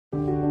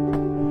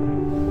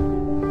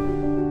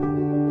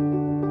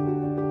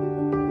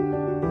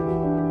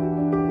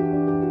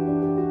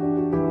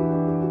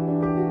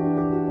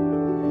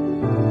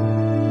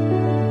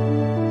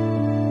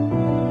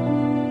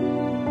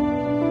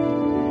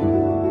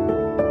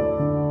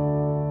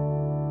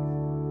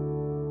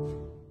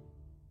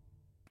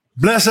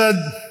Blessed,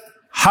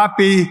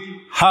 happy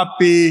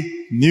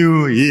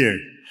New Year.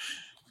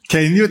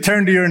 Can you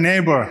turn to your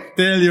neighbor,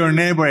 tell your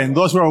neighbor, and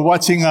those who are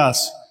watching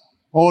us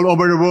all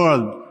over the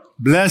world,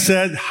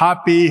 blessed,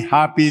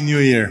 happy New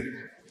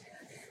Year.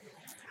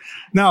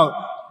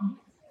 Now,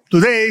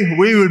 today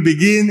we will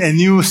begin a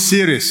new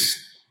series.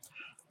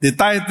 The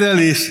title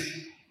is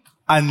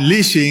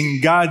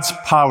Unleashing God's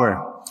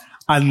Power.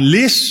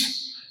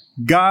 Unleash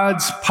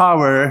God's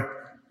power,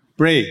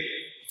 pray.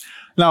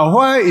 Now,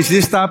 why is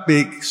this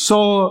topic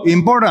so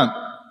important?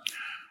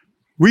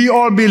 We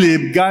all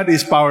believe God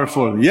is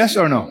powerful, yes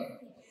or no?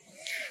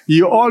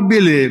 You all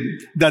believe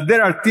that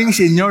there are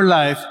things in your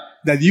life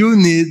that you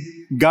need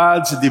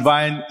God's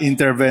divine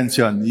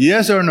intervention,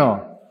 yes or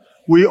no?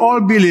 We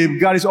all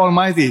believe God is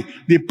almighty.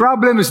 The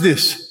problem is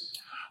this: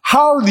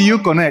 how do you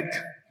connect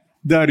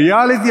the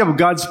reality of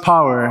God's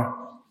power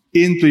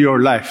into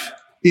your life,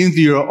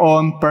 into your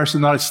own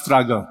personal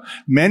struggle?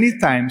 Many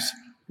times,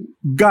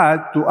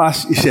 God to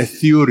us is a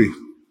theory.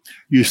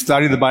 You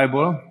study the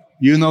Bible,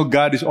 you know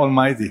God is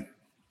almighty,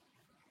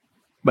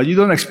 but you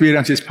don't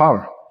experience His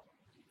power.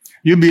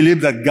 You believe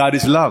that God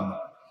is love,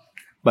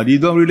 but you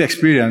don't really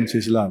experience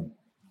His love.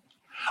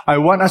 I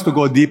want us to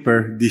go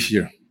deeper this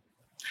year.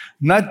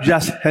 Not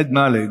just head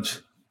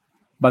knowledge,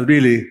 but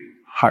really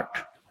heart.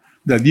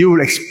 That you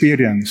will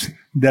experience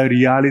the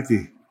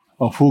reality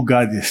of who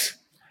God is.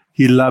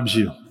 He loves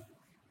you.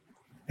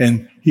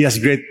 And He has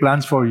great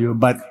plans for you,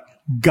 but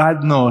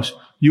God knows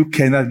you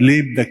cannot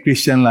live the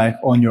Christian life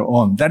on your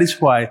own. That is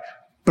why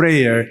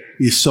prayer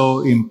is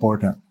so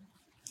important.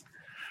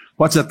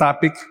 What's the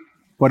topic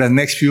for the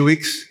next few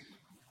weeks?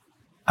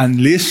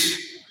 Unleash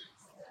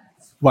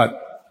what?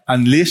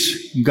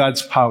 Unleash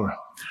God's power.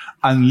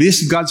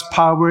 Unleash God's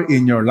power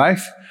in your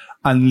life.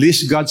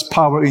 Unleash God's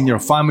power in your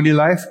family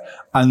life.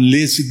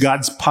 Unleash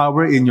God's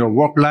power in your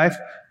work life.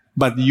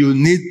 But you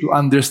need to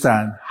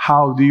understand,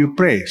 how do you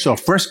pray? So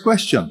first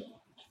question,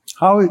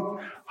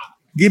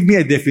 give me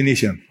a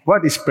definition.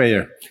 What is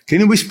prayer? Can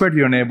you whisper to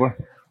your neighbor?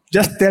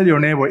 Just tell your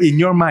neighbor in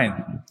your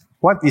mind,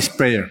 what is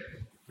prayer?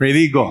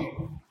 Ready,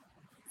 go.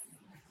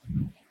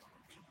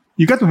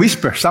 You got to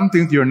whisper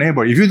something to your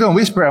neighbor. If you don't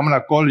whisper, I'm going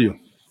to call you.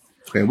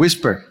 Okay,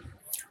 whisper.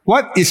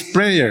 What is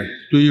prayer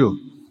to you?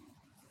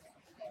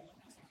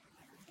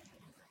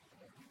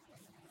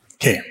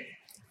 Okay.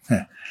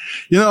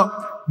 You know,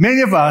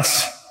 many of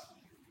us,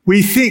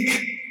 we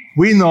think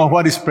we know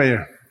what is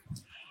prayer.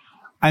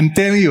 I'm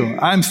telling you,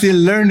 I'm still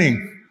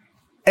learning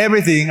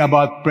everything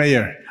about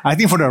prayer. I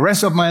think for the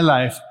rest of my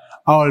life,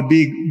 I'll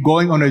be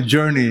going on a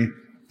journey,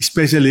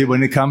 especially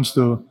when it comes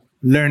to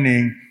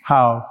learning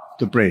how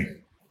to pray.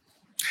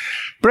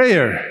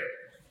 Prayer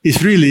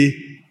is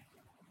really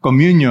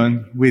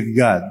communion with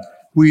God.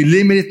 We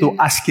limit it to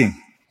asking.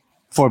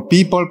 For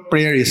people,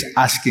 prayer is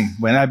asking.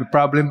 When I have a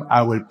problem,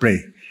 I will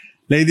pray.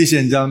 Ladies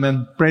and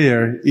gentlemen,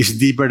 prayer is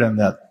deeper than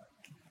that.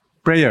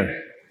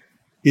 Prayer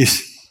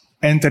is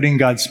entering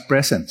God's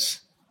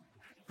presence.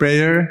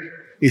 Prayer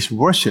is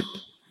worship.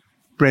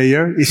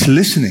 Prayer is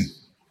listening.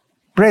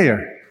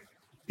 Prayer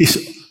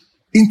is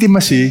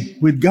intimacy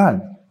with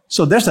God.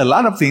 So there's a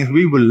lot of things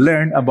we will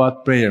learn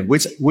about prayer,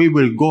 which we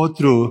will go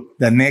through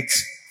the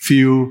next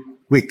few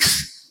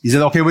weeks. Is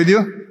it okay with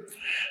you?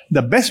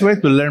 The best way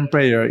to learn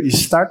prayer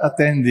is start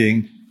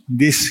attending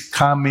this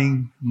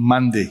coming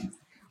Monday.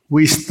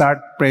 We start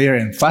prayer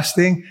and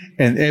fasting,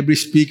 and every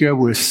speaker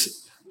will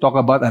talk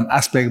about an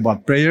aspect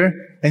about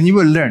prayer, and you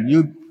will learn.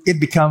 It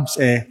becomes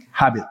a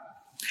habit.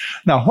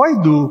 Now,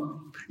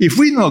 if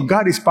we know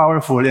God is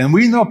powerful and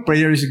we know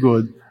prayer is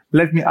good,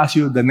 let me ask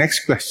you the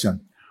next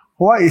question.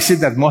 Why is it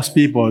that most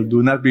people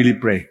do not really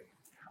pray?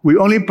 We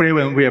only pray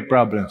when we have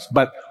problems.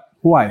 But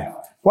why?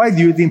 Why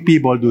do you think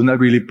people do not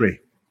really pray?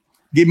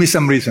 Give me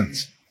some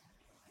reasons.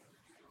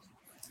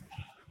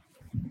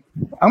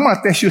 I'm going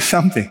to test you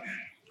something.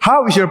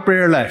 How is your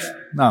prayer life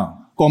now?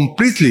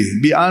 Completely,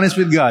 be honest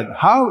with God.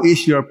 How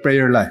is your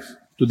prayer life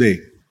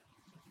today?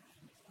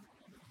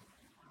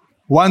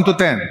 1 to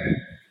 10.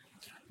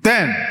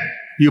 10,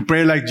 you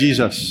pray like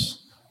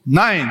Jesus.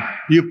 9,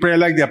 you pray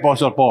like the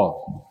Apostle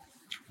Paul.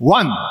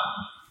 1,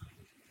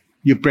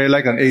 you pray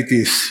like an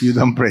atheist. You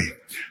don't pray.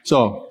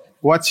 So,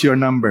 what's your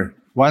number?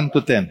 1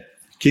 to 10.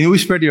 Can you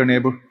whisper to your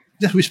neighbor?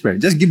 Just whisper.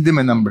 Just give them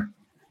a number.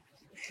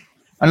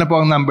 Ano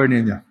po ang number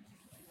ninyo?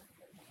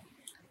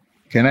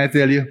 Can I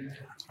tell you?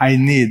 I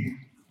need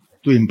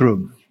to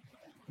improve.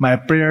 My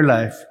prayer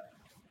life,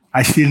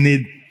 I still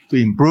need to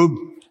improve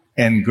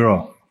and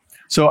grow.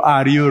 So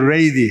are you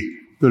ready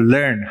to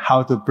learn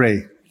how to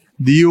pray?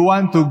 Do you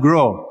want to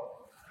grow?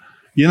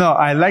 You know,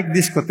 I like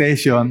this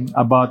quotation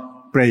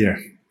about prayer.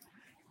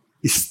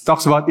 It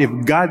talks about if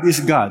God is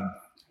God.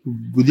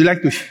 Would you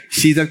like to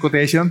see that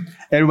quotation?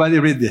 Everybody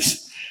read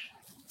this.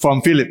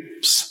 From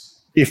Phillips.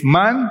 If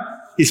man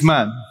is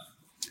man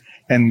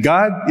and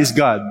God is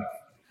God,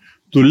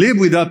 to live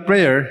without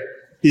prayer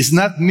is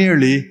not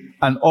merely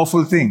an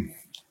awful thing.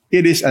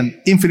 It is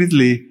an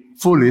infinitely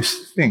foolish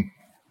thing.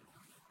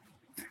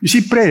 You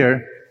see,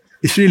 prayer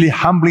is really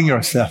humbling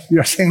yourself.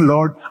 You're saying,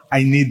 Lord,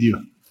 I need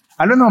you.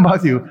 I don't know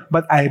about you,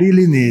 but I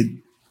really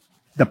need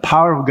the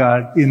power of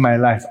God in my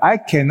life. I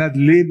cannot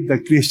live the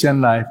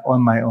Christian life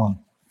on my own.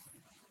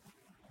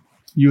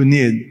 You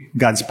need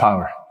God's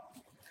power.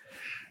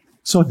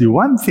 So the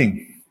one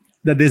thing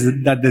that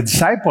the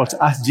disciples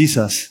asked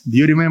Jesus, do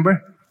you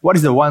remember? What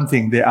is the one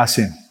thing they asked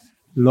him?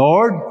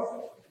 Lord,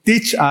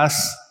 teach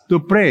us to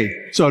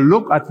pray. So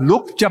look at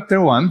Luke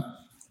chapter 1.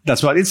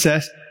 That's what it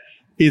says.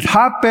 It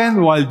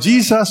happened while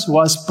Jesus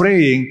was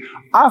praying.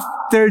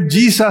 After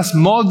Jesus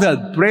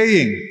modeled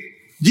praying,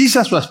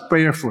 Jesus was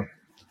prayerful.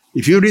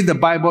 If you read the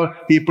Bible,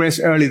 he prays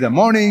early in the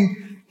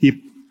morning.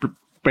 He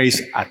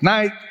prays at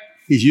night.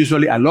 He's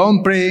usually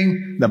alone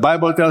praying. The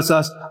Bible tells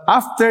us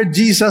after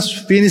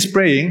Jesus finished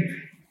praying,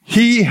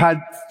 he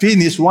had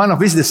finished. One of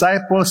his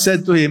disciples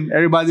said to him,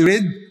 everybody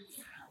read,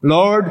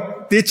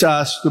 Lord, teach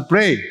us to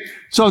pray.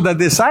 So the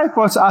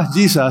disciples asked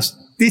Jesus,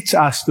 teach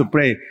us to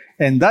pray.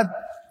 And that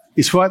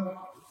is what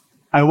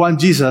I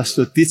want Jesus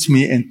to teach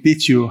me and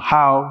teach you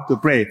how to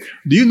pray.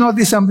 Do you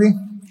notice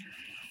something?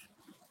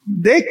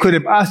 They could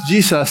have asked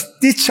Jesus,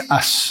 teach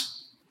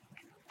us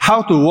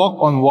how to walk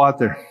on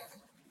water.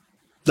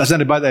 That's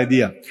not a bad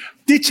idea.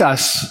 Teach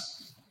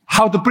us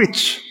how to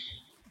preach.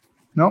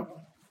 No?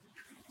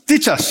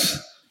 Teach us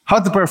how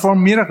to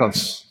perform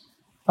miracles.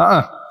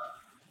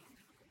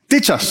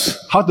 Teach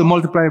us how to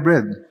multiply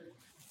bread.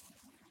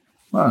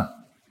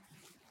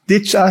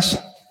 Teach us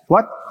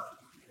what?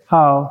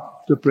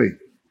 How to pray.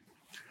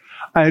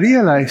 I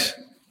realize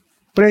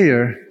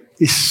prayer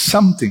is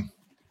something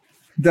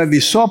that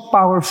is so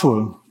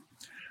powerful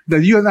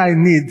that you and I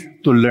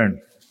need to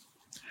learn.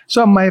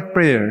 So my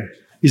prayer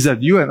is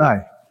that you and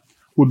I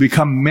will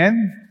become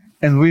men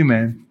and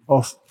women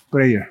of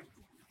prayer.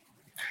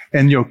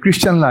 And your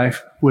Christian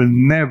life will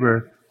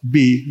never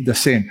be the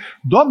same.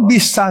 Don't be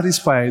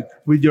satisfied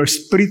with your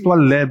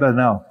spiritual level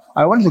now.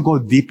 I want to go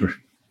deeper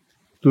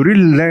to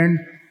really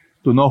learn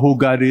to know who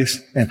God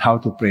is and how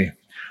to pray.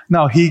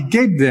 Now, he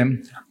gave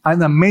them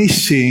an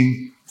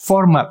amazing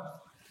format.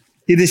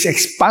 It is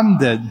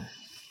expanded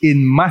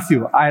in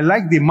Matthew. I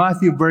like the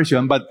Matthew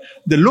version, but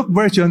the Luke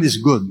version is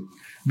good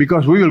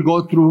because we will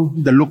go through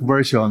the Luke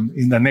version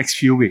in the next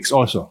few weeks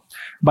also.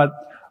 But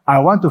I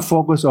want to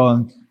focus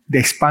on the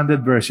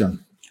expanded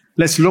version.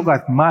 Let's look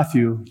at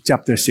Matthew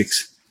chapter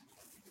 6.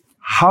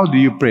 How do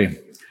you pray?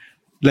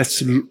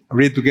 Let's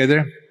read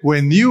together.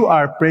 When you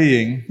are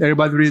praying,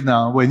 everybody read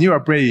now, when you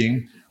are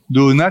praying,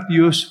 do not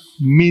use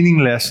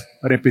meaningless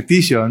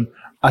repetition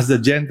as the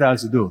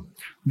Gentiles do.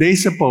 They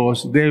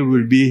suppose they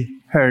will be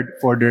heard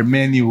for their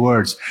many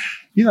words.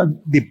 You know,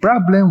 the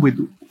problem with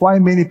why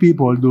many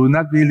people do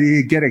not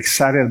really get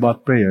excited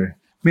about prayer,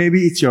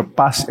 maybe it's your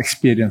past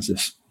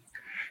experiences.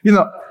 You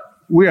know,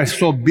 we are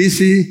so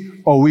busy,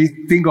 or we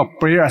think of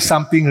prayer as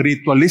something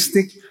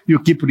ritualistic. You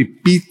keep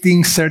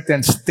repeating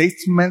certain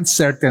statements,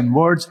 certain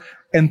words,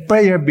 and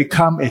prayer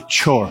become a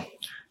chore.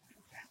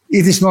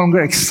 It is no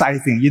longer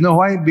exciting. You know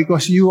why?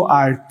 Because you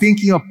are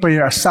thinking of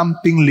prayer as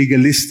something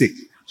legalistic.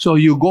 So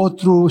you go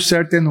through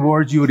certain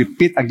words, you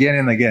repeat again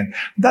and again.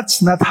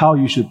 That's not how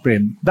you should pray.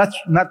 That's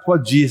not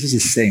what Jesus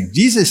is saying.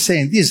 Jesus is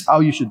saying this is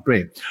how you should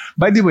pray.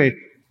 By the way,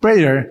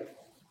 prayer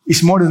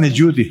is more than a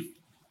duty.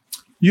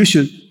 You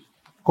should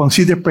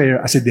consider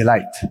prayer as a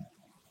delight.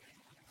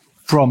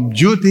 From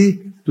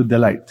duty to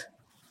delight.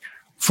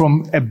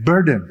 From a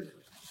burden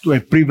to a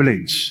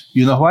privilege.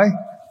 You know why?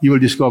 You will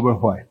discover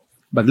why.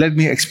 But let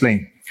me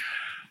explain.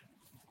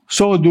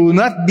 So do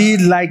not be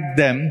like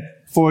them,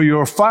 for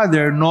your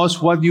Father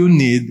knows what you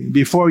need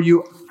before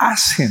you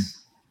ask Him.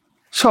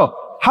 So,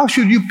 how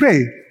should you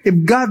pray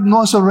if God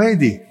knows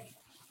already?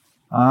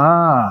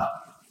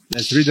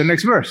 Let's read the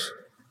next verse.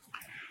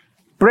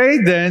 Pray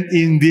then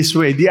in this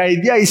way. The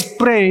idea is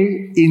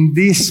pray in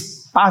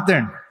this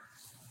pattern.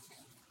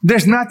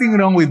 There's nothing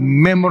wrong with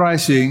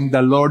memorizing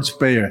the Lord's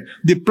Prayer.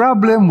 The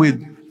problem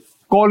with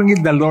calling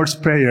it the Lord's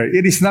Prayer,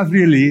 it is not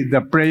really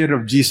the prayer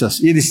of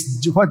Jesus. It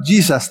is what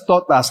Jesus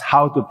taught us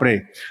how to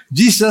pray.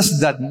 Jesus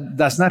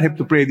does not have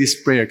to pray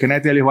this prayer. Can I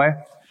tell you why?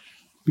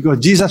 Because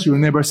Jesus will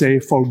never say,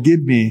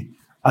 forgive me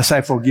as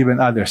I've forgiven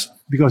others.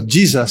 Because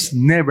Jesus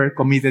never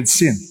committed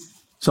sin.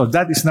 So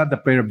that is not the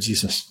prayer of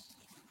Jesus.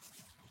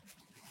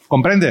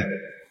 Comprende?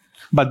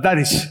 But that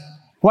is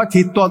what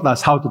He taught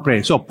us how to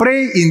pray. So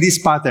pray in this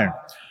pattern.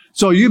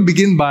 So you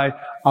begin by,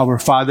 Our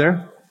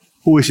Father,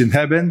 who is in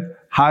heaven,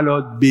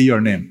 hallowed be your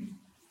name.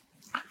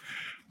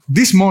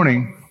 This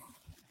morning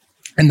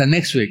and the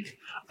next week,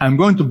 I'm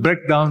going to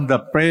break down the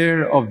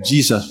prayer of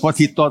Jesus, what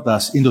He taught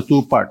us, into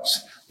two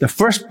parts. The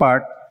first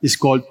part is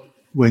called,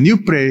 when you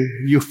pray,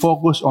 you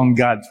focus on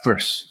God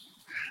first.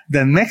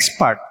 The next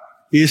part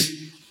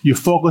is, you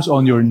focus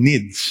on your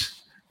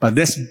needs. But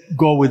let's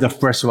go with the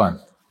first one.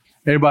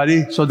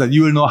 Everybody, so that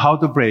you will know how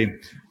to pray,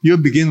 you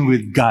begin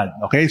with God.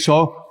 Okay?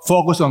 So,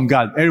 focus on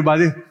God.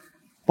 Everybody,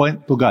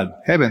 point to God.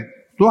 Heaven.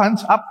 2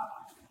 hands up.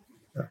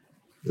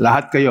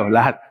 Lahat kayo,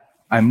 lahat.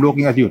 I'm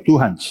looking at you. 2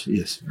 hands.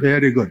 Yes.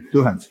 Very good.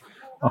 2 hands.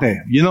 Okay.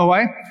 You know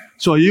why?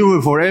 So you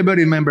will forever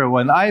remember,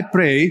 when I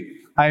pray,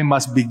 I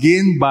must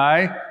begin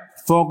by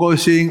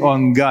focusing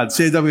on God.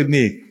 Say that with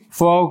me.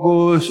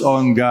 Focus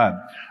on God.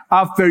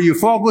 After you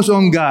focus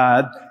on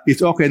God,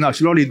 it's okay now,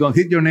 slowly don't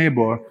hit your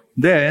neighbor.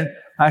 Then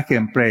I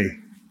can pray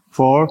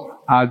for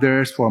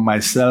others, for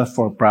myself,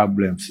 for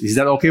problems. Is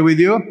that okay with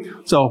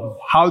you? So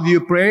how do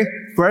you pray?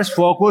 First,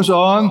 focus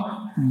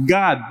on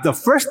God. The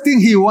first thing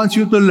He wants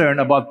you to learn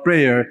about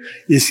prayer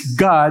is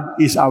God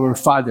is our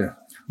Father.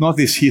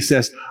 Notice He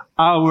says,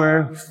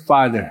 our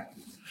Father.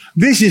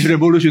 This is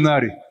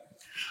revolutionary.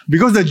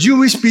 Because the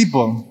Jewish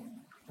people,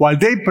 while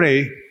they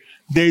pray,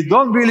 they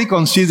don't really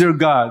consider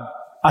God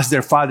as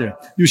their Father.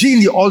 You see, in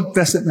the Old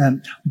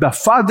Testament, the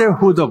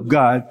fatherhood of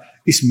God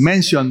is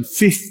mentioned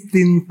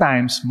 15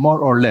 times, more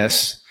or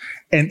less.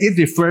 And it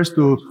refers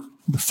to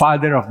the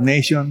Father of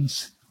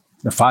nations,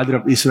 the Father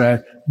of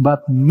Israel,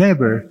 but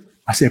never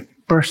as a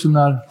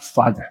personal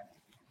Father.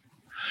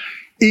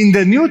 In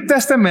the New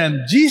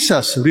Testament,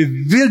 Jesus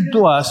revealed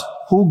to us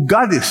who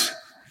God is.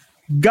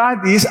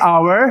 God is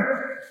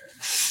our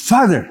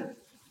Father.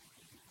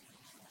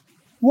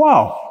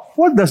 Wow!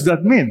 What does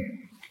that mean?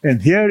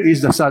 And here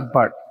is the sad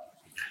part.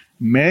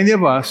 Many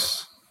of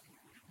us,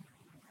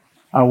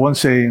 I won't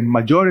say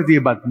majority,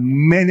 but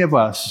many of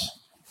us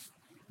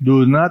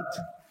do not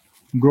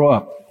grow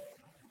up.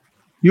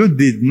 You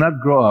did not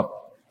grow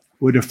up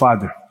with a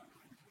father.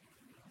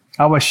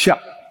 I was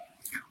shocked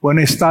when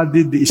I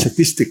studied the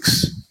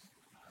statistics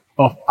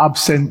of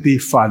absentee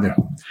father.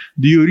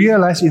 Do you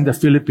realize in the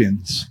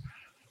Philippines,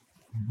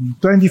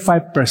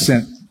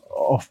 25%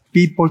 of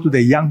people, to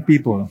the young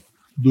people,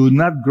 do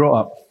not grow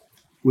up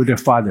with a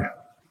father.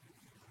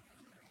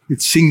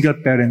 It's single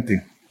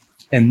parenting.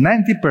 And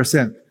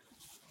 90%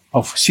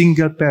 of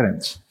single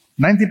parents,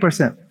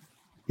 90%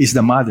 is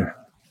the mother.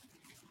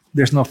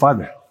 There's no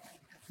father.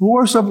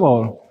 Worst of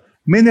all,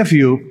 many of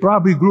you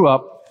probably grew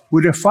up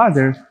with a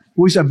father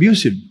who is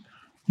abusive.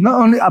 Not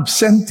only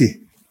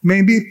absentee,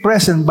 maybe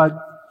present, but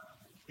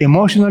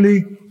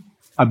emotionally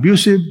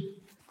abusive.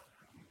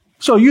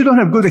 So you don't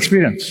have good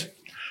experience.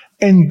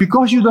 And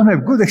because you don't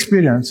have good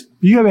experience,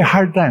 you have a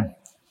hard time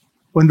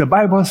when the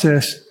Bible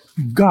says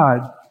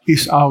God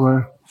is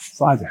our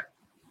Father.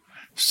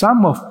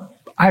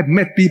 I've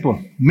met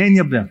people, many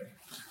of them,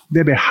 they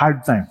have a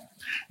hard time.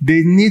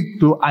 They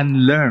need to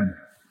unlearn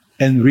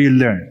and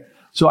relearn.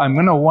 So I'm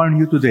going to warn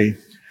you today,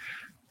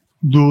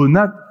 do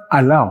not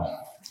allow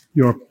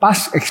your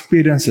past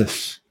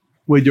experiences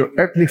with your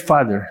earthly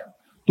father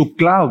to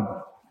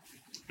cloud,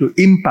 to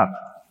impact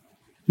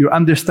your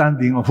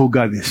understanding of who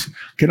God is.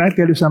 Can I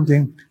tell you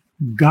something?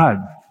 God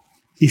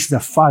is the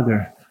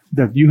Father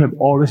that you have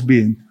always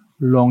been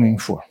longing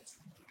for.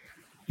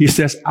 He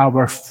says,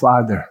 our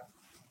Father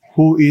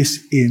who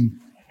is in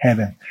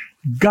heaven.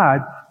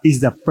 God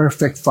is the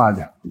perfect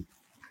Father.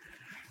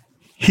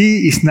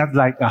 He is not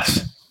like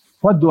us.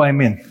 What do I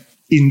mean?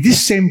 In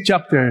this same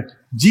chapter,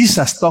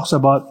 Jesus talks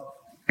about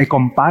a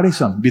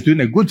comparison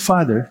between a good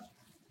father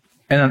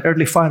and an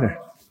earthly father.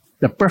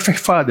 The perfect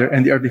father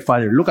and the earthly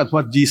father. Look at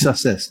what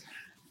Jesus says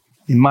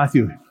in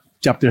Matthew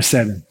chapter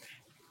 7.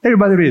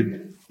 Everybody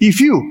read. If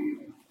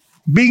you,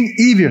 being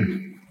evil,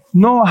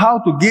 know how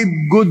to give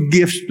good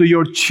gifts to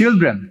your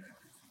children.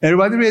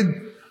 Everybody read.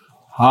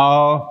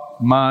 How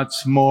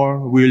much more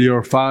will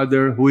your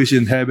Father who is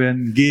in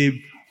heaven give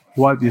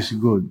what is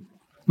good?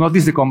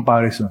 Notice the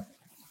comparison.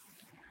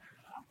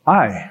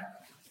 I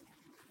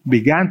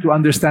began to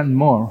understand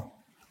more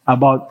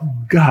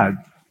about God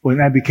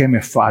when I became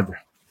a father.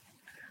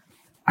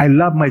 I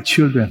love my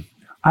children.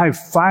 I have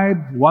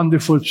 5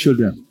 wonderful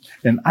children.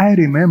 And I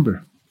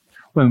remember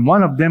when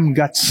one of them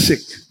got sick.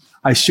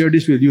 I shared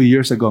this with you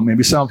years ago.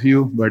 Maybe some of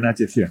you were not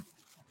yet here.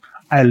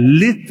 I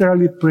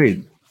literally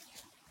prayed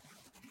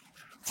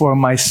for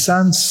my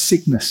son's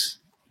sickness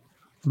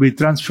to be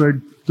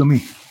transferred to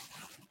me.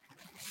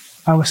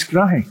 I was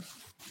crying.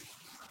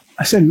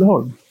 I said,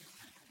 Lord,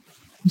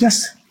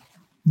 just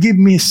give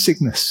me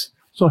sickness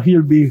so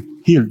he'll be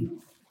healed.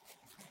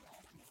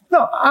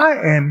 Now, I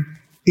am,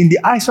 in the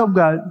eyes of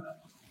God,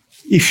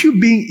 if you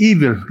being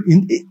evil,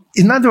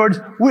 in other words,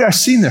 we are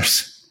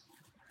sinners.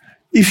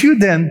 If you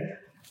then,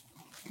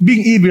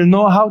 being evil,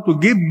 know how to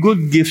give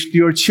good gifts to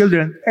your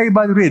children,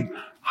 everybody read,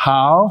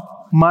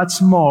 how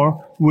much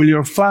more will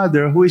your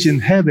Father who is in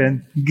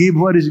heaven give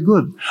what is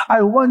good?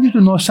 I want you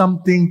to know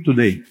something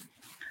today.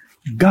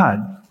 God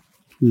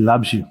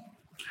loves you.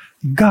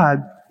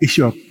 God is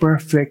your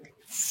perfect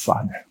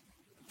Father.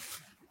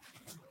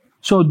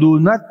 So do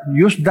not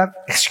use that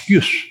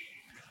excuse.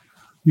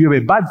 You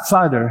have a bad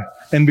father,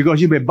 and because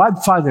you have a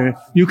bad father,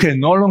 you can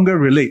no longer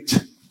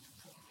relate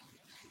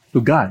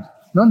to God.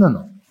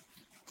 No.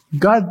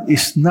 God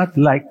is not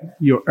like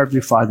your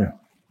earthly father.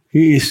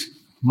 He is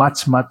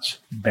much, much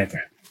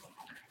better.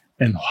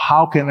 And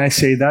how can I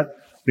say that?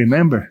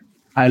 Remember,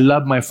 I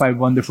love my 5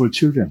 wonderful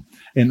children.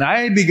 And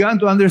I began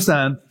to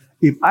understand,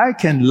 if I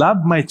can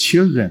love my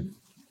children,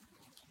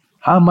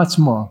 how much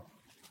more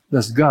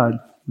does God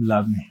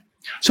love me?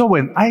 So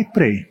when I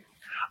pray,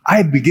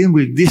 I begin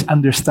with this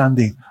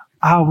understanding.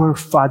 Our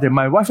Father.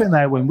 My wife and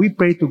I, when we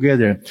pray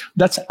together,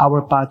 that's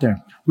our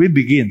pattern. We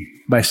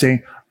begin by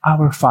saying,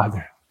 our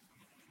Father.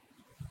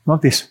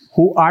 Notice,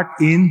 who art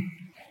in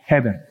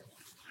heaven.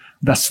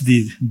 That's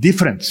the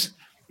difference.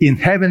 In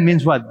heaven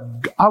means what?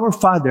 Our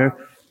Father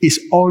is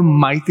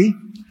almighty.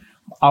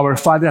 Our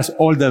Father has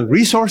all the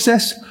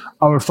resources.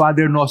 Our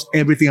Father knows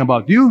everything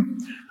about you.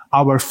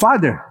 Our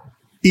Father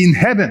in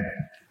heaven,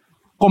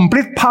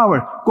 complete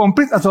power,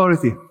 complete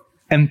authority,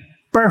 and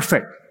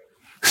perfect.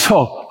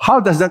 So, how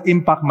does that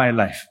impact my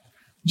life?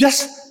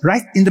 Just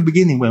right in the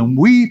beginning, when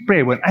we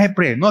pray, when I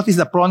pray, notice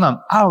the pronoun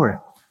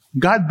our.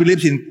 God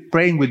believes in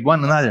praying with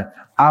one another.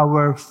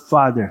 Our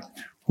Father,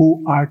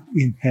 who art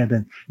in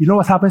heaven. You know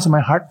what happens in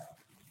my heart?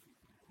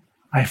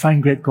 I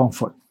find great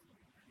comfort.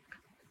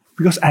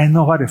 Because I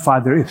know what a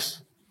father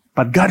is.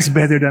 But God is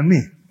better than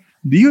me.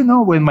 Do you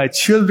know when my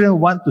children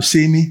want to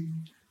see me,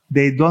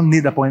 they don't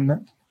need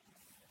appointment?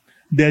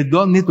 They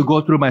don't need to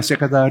go through my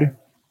secretary.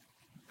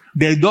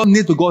 They don't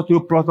need to go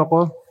through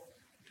protocol.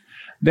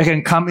 They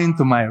can come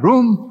into my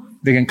room.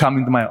 They can come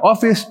into my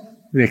office.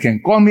 They can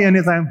call me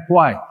anytime.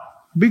 Why?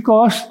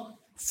 Because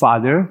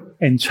father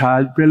and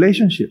child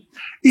relationship.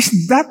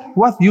 Is that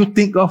what you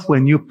think of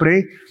when you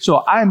pray?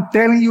 So I'm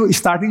telling you,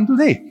 starting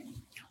today,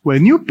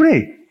 when you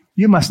pray,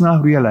 you must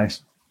now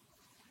realize,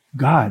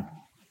 God,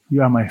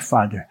 you are my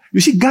Father.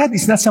 You see, God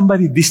is not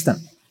somebody distant.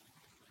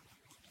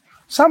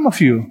 Some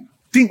of you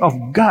think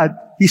of God,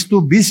 He's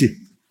too busy.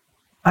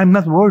 I'm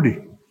not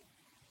worthy.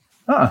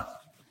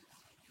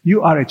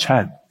 You are a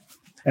child.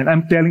 And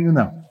I'm telling you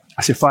now,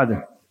 as a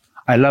father,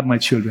 I love my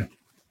children.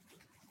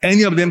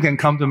 Any of them can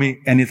come to me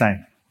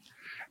anytime.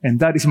 And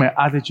that is my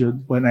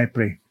attitude when I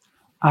pray.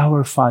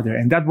 Our Father.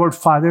 And that word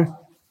Father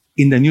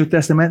in the New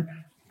Testament,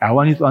 I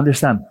want you to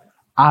understand.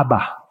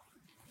 Abba.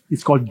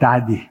 It's called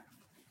Daddy.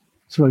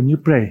 So when you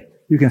pray,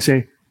 you can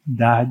say,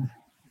 Dad.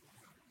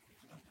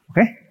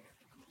 Okay?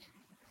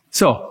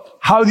 So,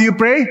 how do you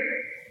pray?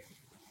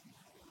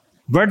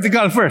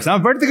 Vertical first.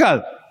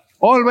 Vertical.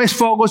 Always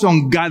focus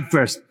on God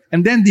first.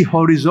 And then the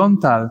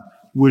horizontal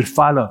will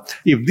follow.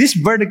 If this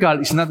vertical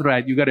is not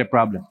right, you got a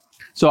problem.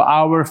 So,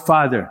 our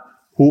Father,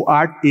 who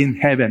art in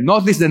heaven.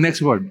 Notice the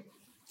next word.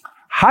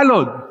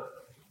 Hallowed.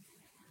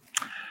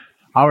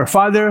 Our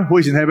Father who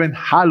is in heaven,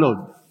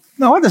 hallowed.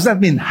 Now, what does that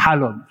mean,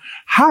 hallowed?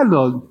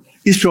 Hallowed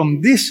is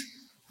from this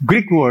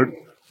Greek word,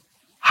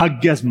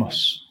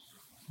 hagiasmos.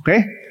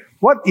 Okay?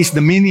 What is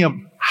the meaning of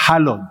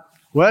hallowed?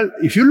 Well,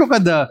 if you look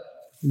at the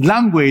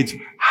language,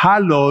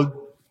 hallowed,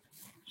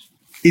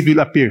 it will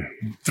appear.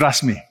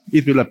 Trust me,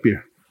 it will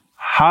appear.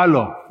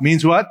 Hallow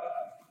means what?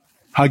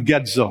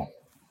 Hagiadzo.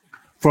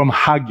 From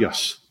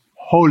hagios.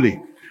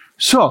 Holy.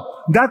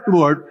 So, that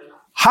word,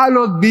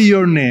 hallowed be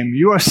your name.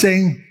 You are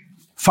saying,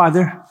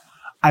 Father,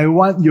 I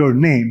want your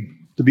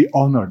name to be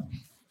honored.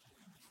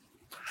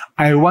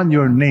 I want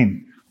your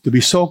name to be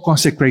so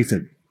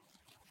consecrated.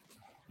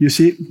 You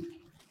see,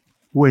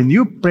 when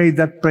you pray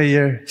that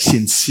prayer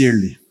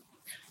sincerely,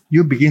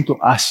 you begin to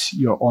ask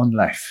your own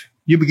life.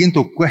 You begin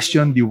to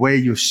question the way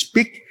you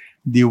speak,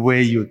 the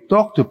way you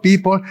talk to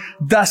people.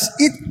 Does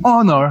it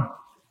honor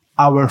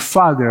our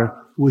Father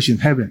who is in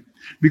heaven?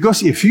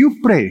 Because if you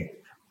pray,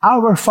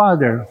 our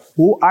Father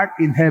who art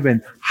in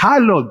heaven,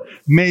 hallowed,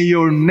 may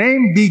your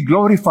name be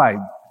glorified.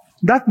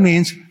 That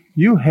means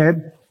you have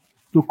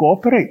to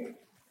cooperate.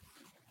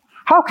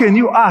 How can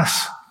you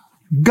ask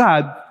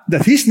God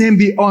that His name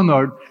be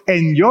honored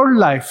and your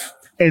life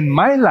and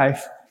my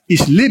life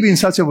is lived in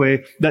such a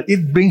way that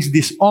it brings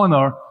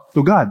dishonor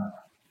to God?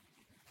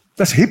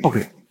 That's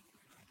hypocrite.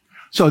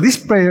 So this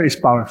prayer is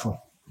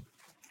powerful.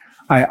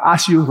 I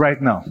ask you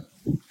right now,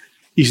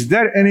 is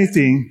there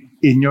anything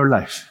in your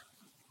life,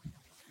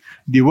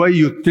 the way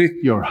you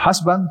treat your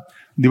husband,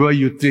 the way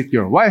you treat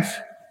your wife,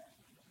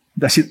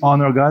 does it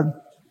honor God?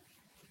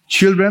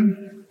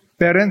 Children,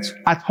 parents,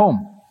 at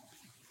home,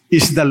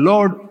 is the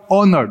Lord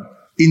honored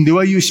in the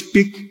way you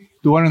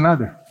speak to one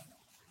another?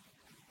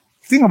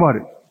 Think about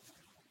it.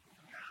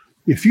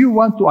 If you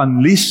want to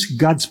unleash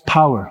God's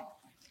power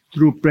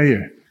through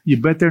prayer, you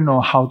better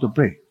know how to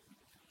pray.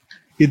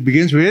 It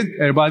begins with,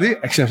 everybody,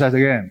 exercise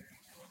again.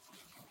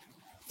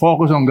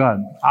 Focus on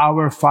God.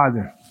 Our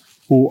Father,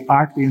 who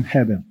art in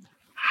heaven,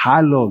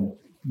 hallowed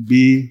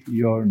be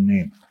your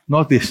name.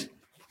 Notice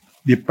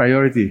the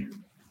priority.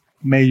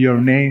 May your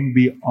name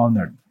be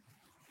honored.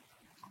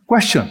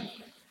 Question.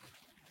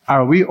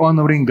 Are we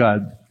honoring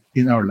God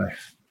in our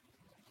life?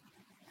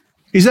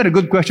 Is that a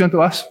good question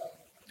to ask?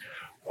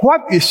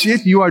 What is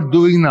it you are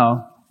doing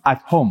now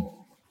at home?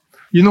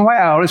 You know why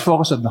I always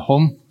focus on the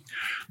home?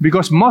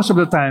 Because most of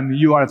the time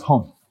you are at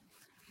home.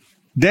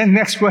 Then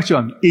next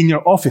question, in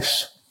your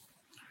office.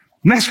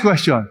 Next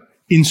question,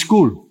 in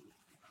school.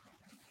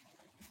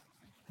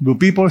 Do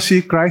people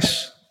see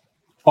Christ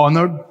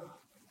honored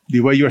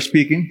the way you are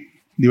speaking,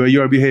 the way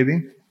you are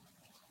behaving?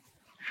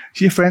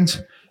 See,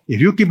 friends,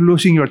 if you keep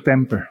losing your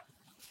temper,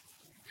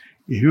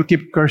 if you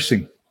keep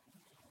cursing,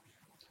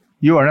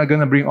 you are not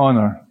going to bring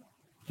honor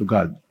to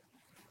God.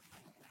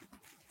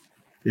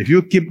 If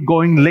you keep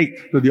going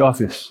late to the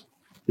office,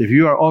 if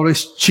you are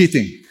always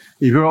cheating,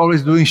 if you're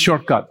always doing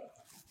shortcut,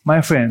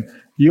 my friend,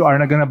 you are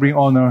not going to bring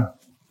honor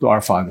to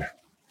our Father.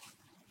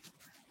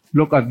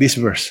 Look at this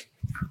verse.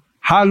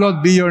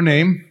 Hallowed be your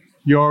name,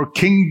 your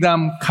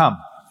kingdom come.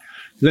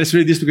 Let's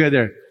read this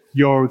together.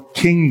 Your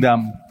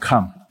kingdom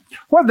come.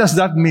 What does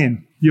that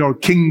mean? Your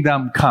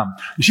kingdom come.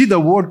 You see, the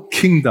word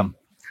kingdom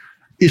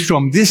is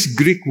from this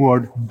Greek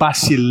word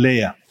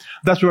basileia.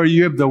 That's where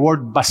you have the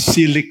word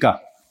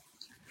basilica.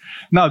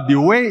 Now, the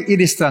way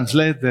it is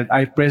translated,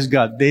 I praise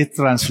God, they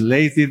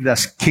translate it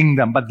as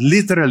kingdom, but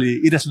literally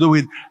it has to do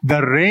with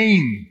the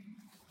reign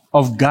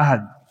of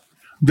God,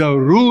 the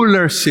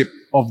rulership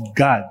of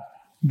God.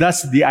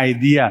 That's the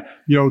idea.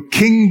 Your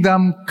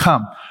kingdom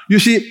come. You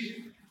see,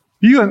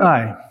 you and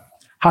I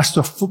has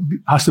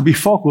to be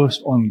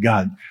focused on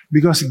God,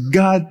 because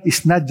God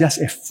is not just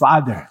a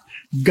father.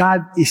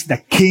 God is the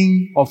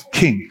King of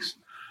Kings.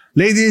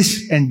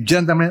 Ladies and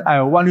gentlemen,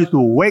 I want you to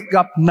wake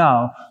up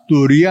now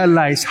to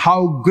realize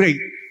how great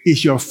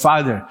is your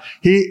Father.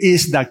 He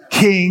is the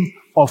King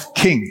of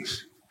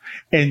Kings.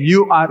 And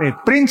you are a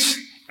prince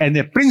and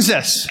a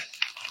princess.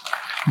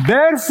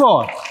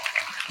 Therefore,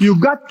 you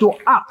got to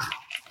act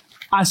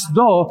as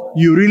though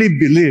you really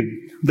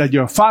believe that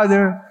your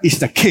Father is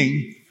the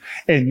King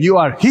and you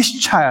are His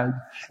child,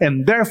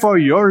 and therefore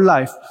your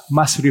life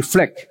must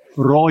reflect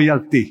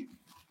royalty.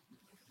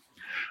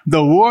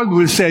 The world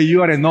will say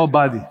you are a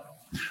nobody.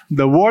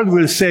 The world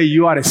will say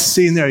you are a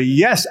sinner.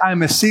 Yes,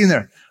 I'm a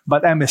sinner,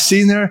 but I'm a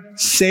sinner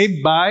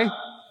saved by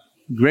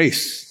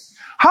grace.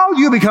 How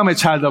do you become a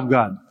child of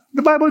God?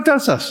 The Bible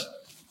tells us.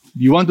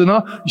 You want to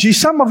know? You see,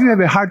 some of you have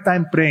a hard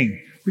time praying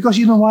because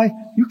you know why?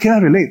 You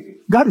cannot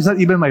relate. God is not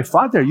even my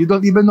father. You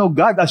don't even know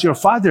God as your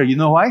father. You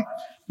know why?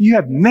 You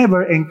have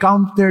never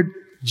encountered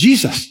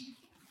Jesus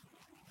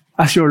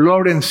as your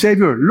Lord and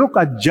Savior. Look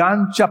at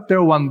John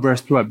chapter 1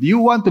 verse 12. Do you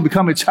want to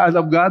become a child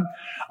of God?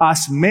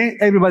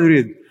 Everybody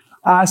read.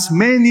 As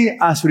many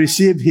as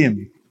received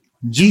Him,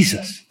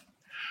 Jesus,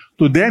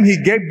 to them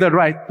He gave the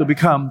right to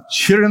become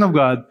children of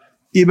God,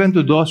 even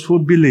to those who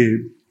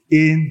believe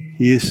in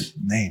His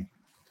name.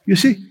 You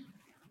see,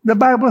 the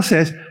Bible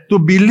says to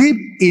believe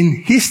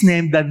in His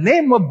name, the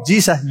name of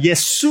Jesus,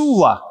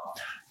 Yeshua.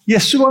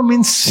 Yeshua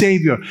means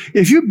Savior.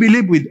 If you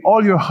believe with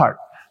all your heart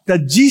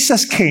that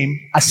Jesus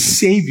came as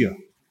Savior,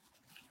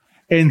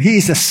 and He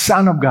is the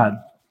Son of God,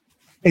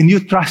 and you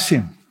trust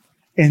Him,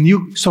 and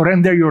you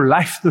surrender your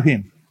life to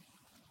Him,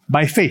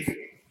 by faith,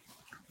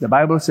 the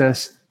Bible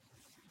says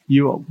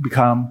you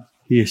become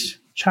His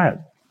child.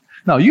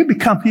 Now, you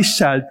become His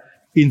child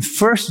in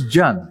 1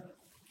 John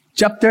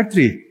chapter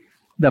 3.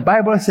 The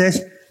Bible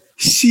says,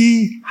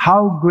 see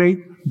how great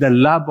the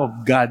love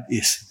of God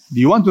is.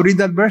 Do you want to read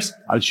that verse?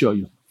 I'll show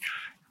you.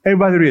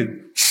 Everybody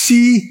read.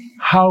 See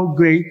how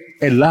great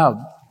a love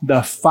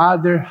the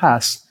Father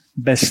has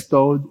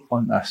bestowed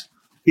on us.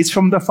 It's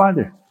from the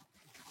Father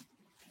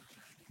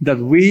that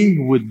we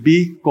would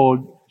be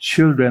called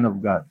children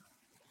of God.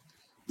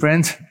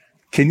 Friends,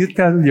 can you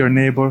tell your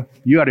neighbor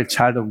you are a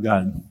child of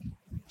God?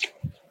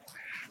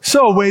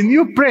 So when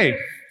you pray,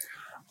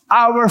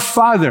 our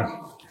Father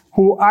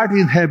who art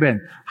in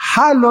heaven,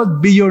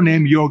 hallowed be your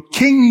name, your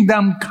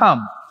kingdom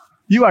come.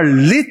 You are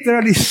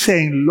literally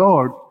saying,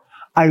 Lord,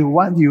 I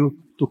want you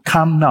to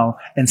come now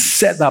and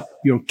set up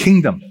your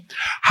kingdom.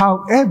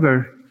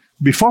 However,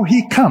 before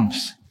He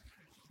comes,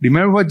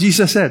 remember what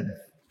Jesus said?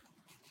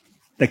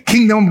 The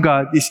kingdom of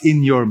God is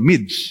in your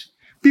midst.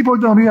 People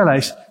don't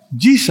realize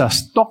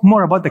Jesus talked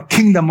more about the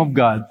kingdom of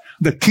God,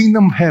 the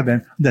kingdom of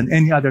heaven, than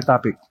any other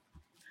topic.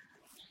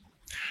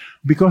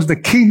 Because the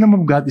kingdom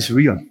of God is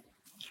real.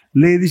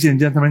 Ladies and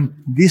gentlemen,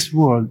 this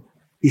world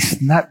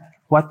is not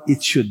what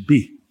it should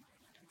be.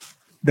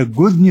 The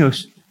good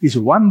news is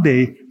one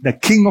day the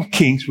King of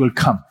Kings will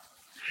come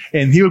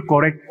and He will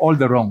correct all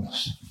the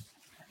wrongs.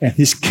 And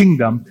His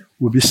kingdom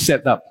will be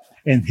set up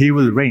and He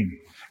will reign.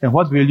 And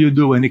what will you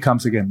do when He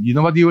comes again? You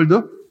know what you will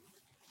do?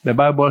 The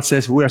Bible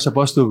says we are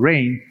supposed to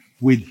reign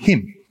with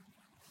Him.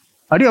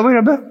 Are you aware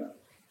of that?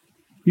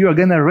 You are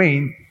going to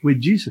reign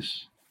with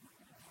Jesus.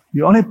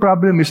 The only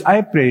problem is,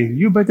 I pray,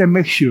 you better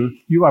make sure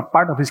you are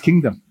part of His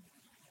kingdom.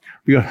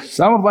 Because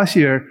some of us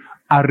here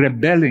are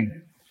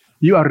rebelling.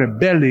 You are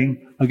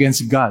rebelling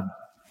against God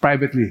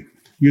privately.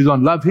 You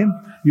don't love Him.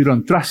 You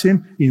don't trust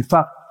Him. In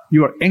fact,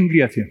 you are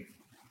angry at Him.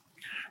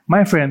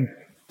 My friend,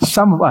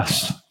 some of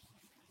us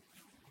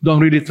don't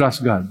really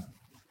trust God.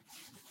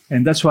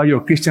 And that's why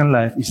your Christian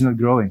life is not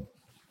growing.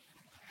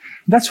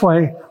 That's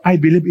why I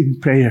believe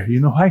in prayer. You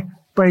know why?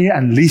 Prayer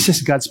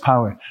unleashes God's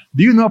power.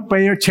 Do you know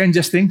prayer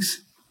changes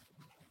things?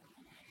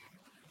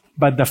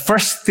 But the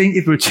first thing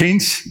it will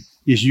change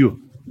is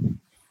you.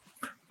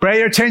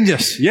 Prayer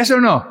changes, yes or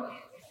no?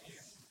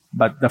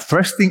 But the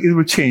first thing it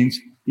will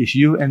change is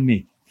you and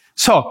me.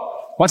 So,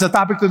 what's the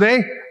topic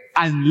today?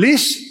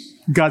 Unleash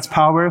God's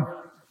power.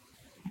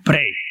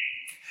 Pray.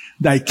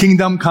 Thy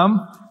kingdom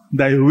come,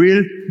 thy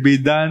will be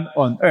done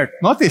on earth.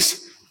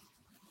 Notice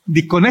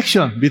the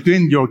connection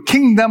between your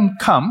kingdom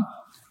come,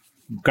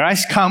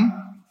 Christ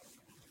come,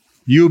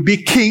 you be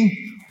king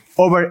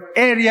over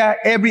every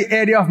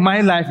area of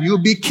my life. You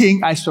be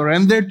king. I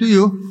surrender to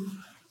you.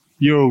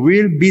 Your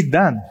will be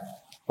done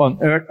on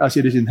earth as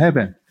it is in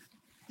heaven.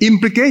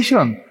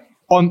 Implication,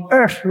 on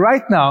earth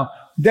right now,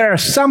 there are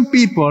some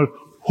people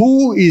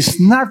who is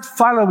not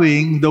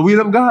following the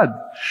will of God.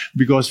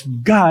 Because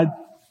God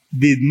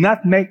did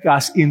not make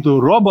us into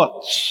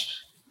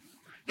robots.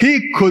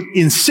 He could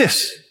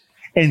insist,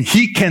 and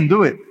He can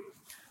do it.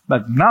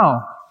 But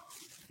now,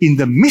 in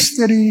the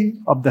mystery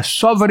of the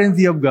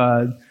sovereignty of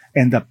God,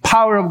 and the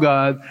power of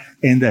God,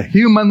 and the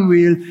human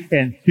will,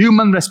 and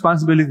human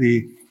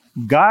responsibility,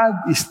 God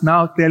is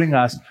now telling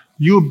us,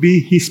 you be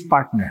His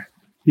partner.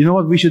 You know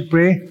what we should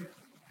pray?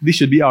 This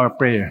should be our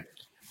prayer.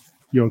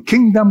 Your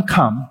kingdom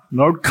come,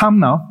 Lord, come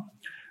now.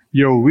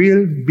 Your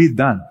will be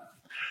done.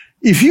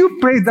 If you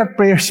pray that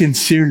prayer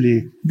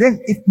sincerely, then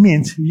it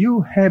means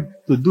you have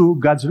to do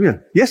God's will.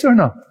 Yes or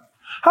no?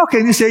 How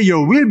can you say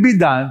your will be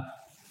done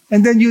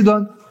and then you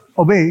don't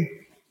obey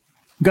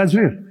God's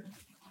will?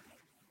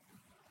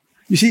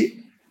 You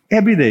see,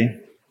 every day,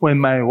 when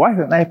my wife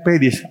and I pray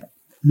this,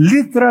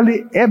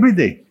 literally every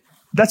day,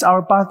 that's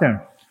our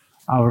pattern.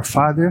 Our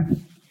Father,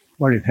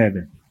 who art in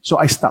heaven. So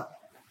I stop.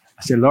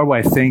 I say, Lord,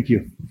 I thank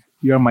you.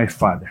 You are my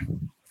Father.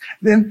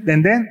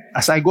 Then,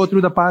 as I go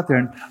through the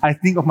pattern, I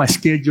think of my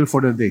schedule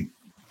for the day.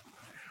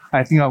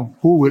 I think of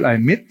who will I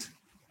meet,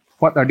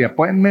 what are the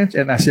appointments,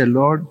 and I say,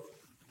 Lord,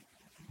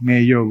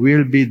 may your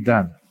will be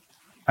done.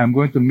 I'm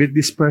going to meet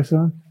this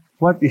person.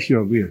 What is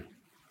your will?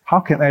 How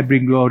can I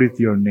bring glory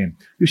to your name?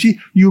 You see,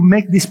 you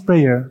make this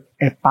prayer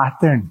a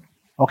pattern.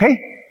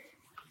 Okay?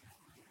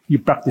 You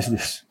practice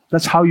this.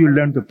 That's how you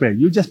learn to pray.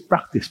 You just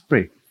practice,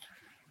 pray.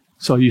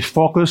 So you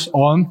focus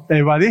on,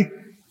 everybody,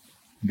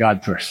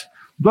 God first.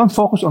 Don't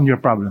focus on your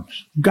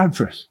problems. God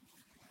first.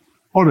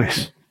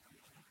 Always.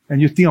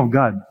 And you think of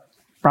God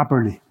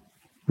properly.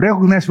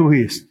 Recognize who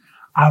He is.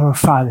 Our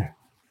Father,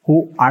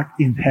 who art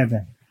in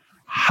heaven.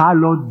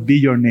 Hallowed be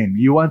your name.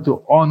 You want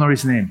to honor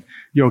His name.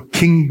 Your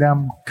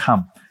kingdom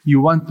come.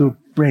 You want to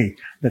pray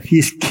that He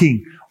is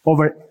King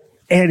over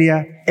every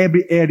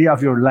area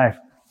of your life.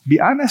 Be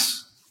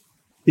honest.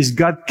 Is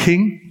God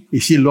King?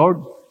 Is He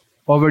Lord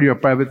over your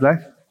private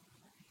life?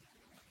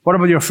 What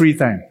about your free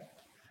time?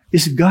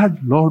 Is God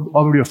Lord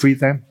over your free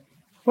time?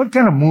 What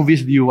kind of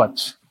movies do you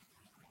watch?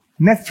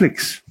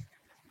 Netflix.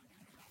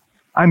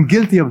 I'm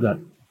guilty of that.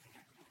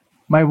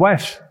 My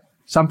wife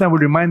sometimes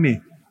would remind me,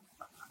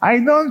 I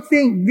don't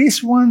think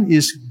this one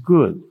is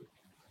good.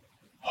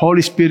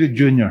 Holy Spirit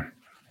Junior.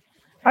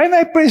 And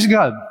I praise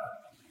God.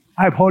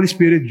 I have Holy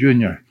Spirit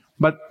Junior.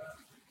 But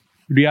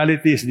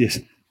reality is this.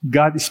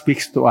 God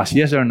speaks to us,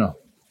 yes or no?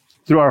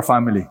 Through our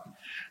family.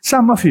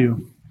 Some of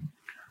you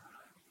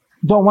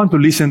don't want to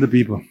listen to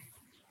people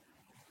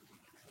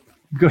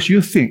because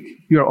you think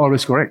you are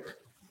always correct.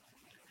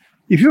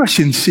 If you are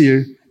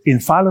sincere in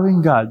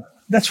following God,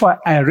 that's why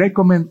I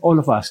recommend all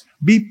of us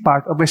be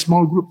part of a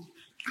small group.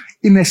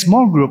 In a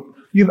small group,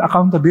 you have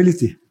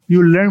accountability.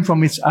 You learn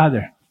from each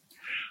other.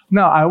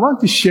 Now, I want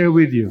to share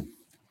with you.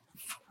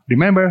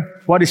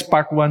 Remember, what is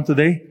part 1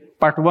 today?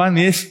 Part 1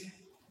 is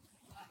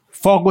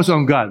focus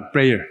on God,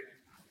 prayer.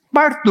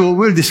 Part 2,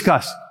 we'll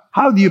discuss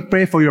how do you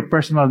pray for your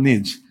personal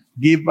needs.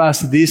 Give us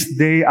this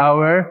day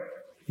our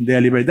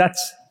daily bread.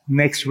 That's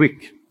next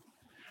week.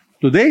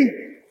 Today,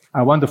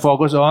 I want to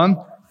focus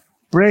on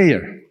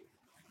prayer.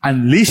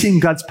 Unleashing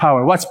God's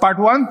power. What's part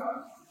 1?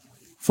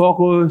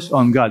 Focus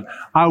on God.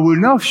 I will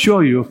now show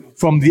you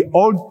from the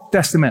Old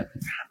Testament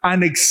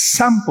an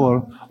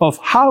example of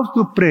how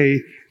to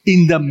pray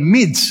in the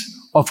midst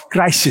of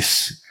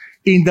crisis,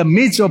 in the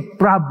midst of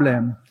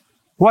problem.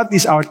 What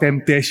is our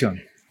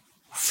temptation?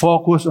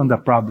 Focus on the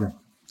problem.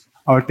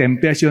 Our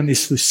temptation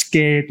is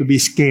to be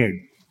scared.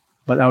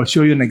 But I will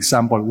show you an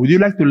example. Would you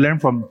like to learn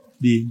from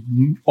the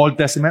Old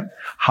Testament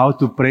how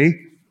to pray,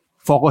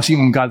 focusing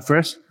on God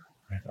first?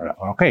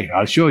 Okay,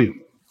 I'll show you.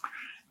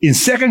 In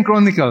 2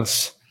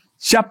 Chronicles,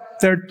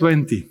 chapter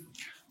 20,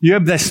 you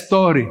have the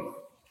story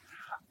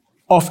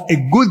of a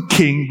good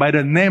king by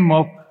the name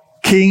of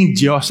King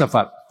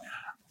Jehoshaphat.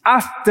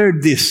 After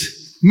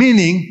this,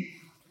 meaning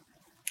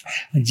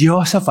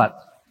Jehoshaphat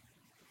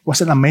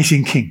was an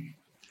amazing king.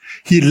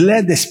 He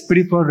led the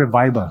spiritual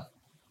revival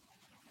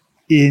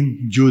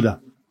in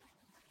Judah.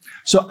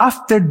 So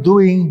after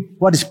doing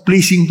what is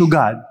pleasing to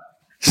God,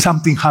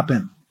 something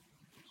happened.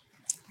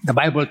 The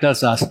Bible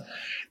tells us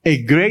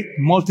a great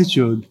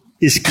multitude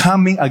is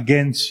coming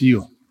against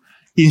you.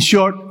 In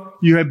short,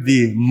 you have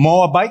the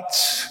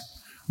Moabites,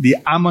 the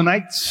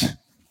Ammonites,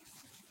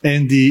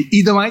 and the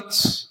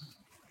Edomites,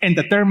 and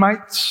the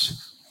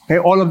termites. Okay,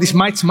 all of these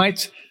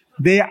mites,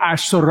 they are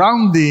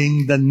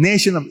surrounding the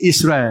nation of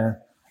Israel,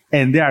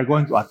 and they are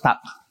going to attack.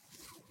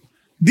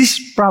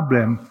 This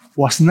problem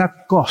was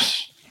not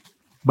caused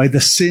by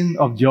the sin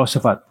of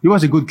Jehoshaphat. He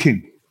was a good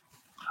king.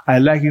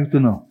 I'd like you to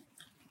know,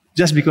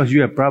 just because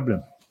you have a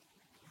problem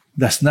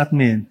does not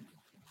mean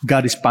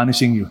God is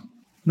punishing you.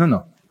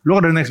 No.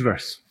 Look at the next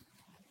verse.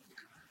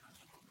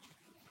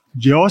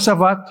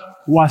 Jehoshaphat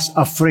was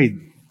afraid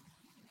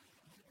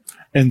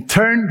and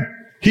turned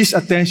his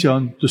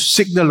attention to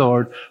seek the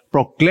Lord,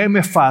 proclaim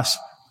a fast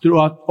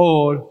throughout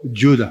all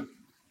Judah.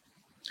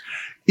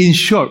 In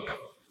short,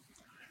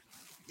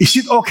 is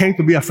it okay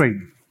to be afraid?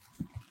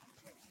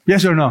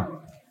 Yes or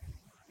no?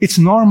 It's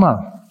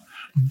normal.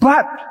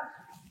 But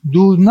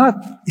Do not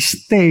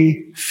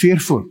stay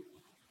fearful.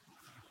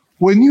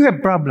 When you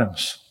have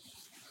problems,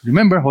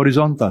 remember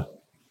horizontal.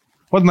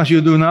 What must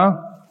you do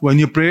now when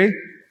you pray?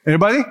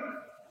 Everybody?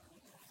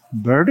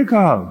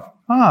 Vertical.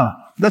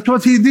 That's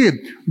what he did.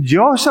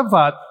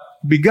 Jehoshaphat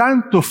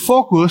began to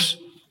focus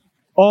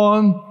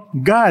on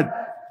God,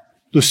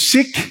 to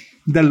seek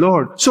the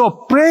Lord. So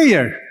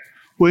prayer,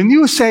 when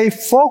you say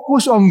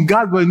focus on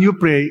God when you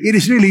pray, it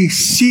is really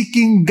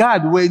seeking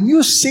God. When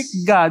you seek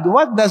God,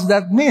 what does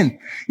that mean?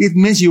 It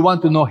means you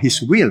want to know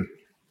His will.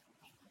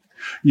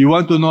 You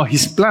want to know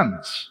His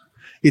plans.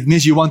 It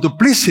means you want to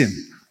please Him.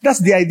 That's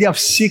the idea of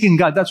seeking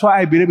God. That's why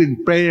I believe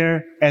in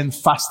prayer and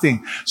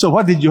fasting. So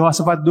what did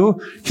Jehoshaphat do?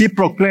 He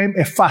proclaimed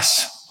a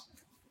fast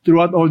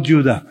throughout all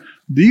Judah.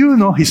 Do you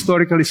know,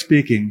 historically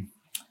speaking,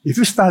 if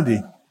you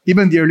study,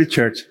 even the early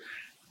church,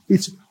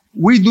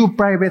 we do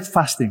private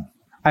fasting.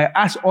 I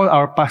ask all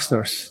our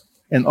pastors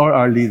and all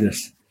our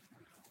leaders.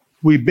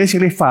 We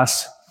basically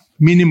fast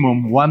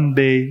minimum 1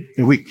 day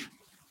a week.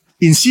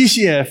 In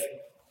CCF,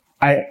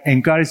 I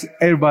encourage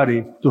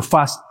everybody to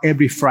fast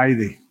every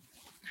Friday.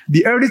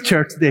 The early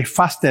church, they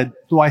fasted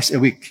twice a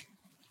week.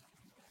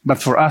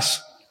 But for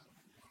us,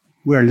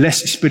 we're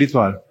less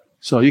spiritual.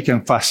 So you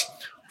can fast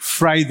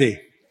Friday.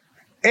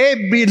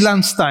 Every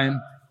lunchtime,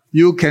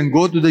 you can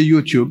go to the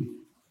YouTube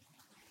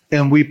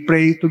and we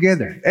pray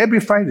together.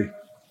 Every Friday.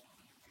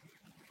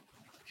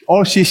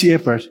 All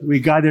CCFers, we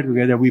gather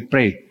together, we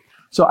pray.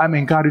 So I'm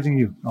encouraging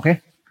you, okay?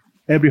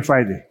 Every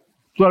Friday,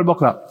 12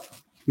 o'clock,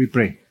 we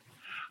pray.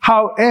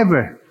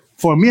 However,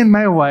 for me and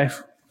my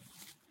wife,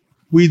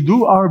 we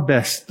do our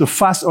best to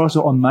fast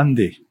also on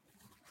Monday.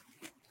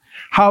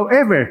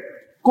 However,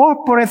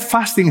 corporate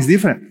fasting is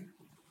different.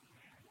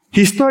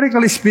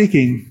 Historically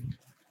speaking,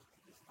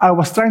 I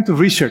was trying to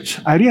research.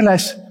 I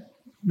realized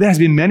there has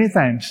been many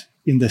times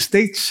in the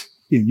States,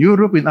 in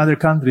Europe, in other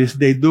countries,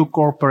 they do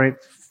corporate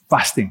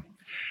fasting.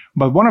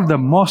 But one of the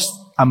most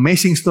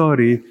amazing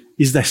stories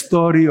is the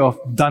story of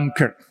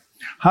Dunkirk.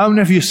 How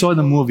many of you saw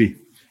the movie?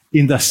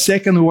 In the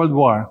Second World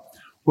War,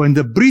 when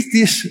the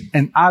British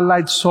and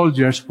Allied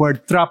soldiers were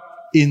trapped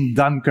in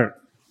Dunkirk.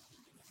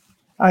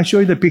 I'll show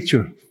you the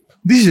picture.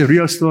 This is a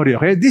real story,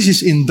 okay? This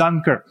is in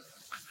Dunkirk,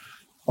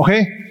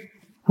 okay?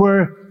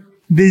 Where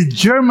the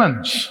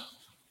Germans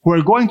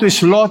were going to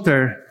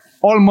slaughter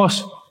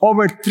almost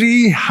over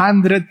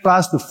 300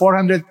 plus to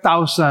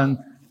 400,000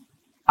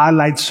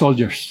 Allied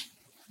soldiers.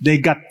 They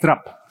got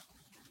trapped.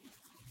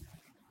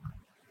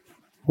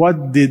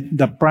 What did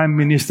the Prime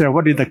Minister,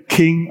 what did the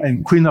King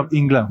and Queen of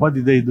England, what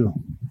did they do?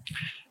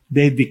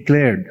 They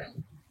declared,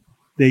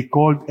 they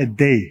called a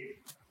day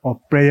of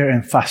prayer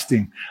and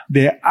fasting.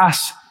 They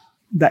asked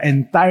the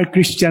entire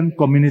Christian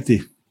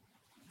community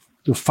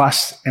to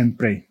fast and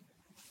pray.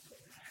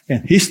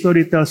 And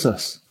history tells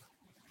us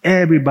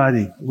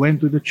everybody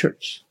went to the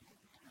church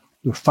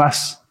to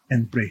fast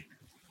and pray.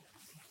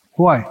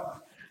 Why?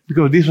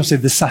 Because this was a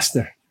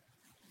disaster.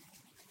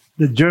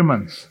 The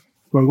Germans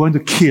were going to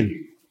kill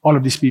all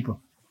of these people.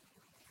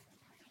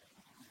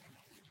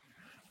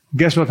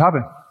 Guess what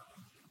happened?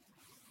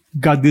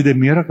 God did a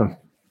miracle.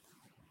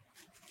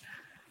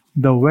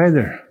 The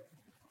weather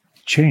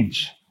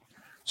changed.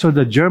 So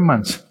the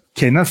Germans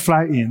cannot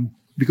fly in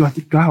because of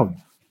the cloud.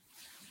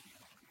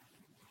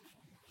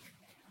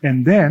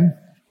 And then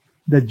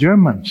the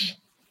Germans,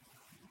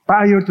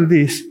 prior to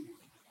this,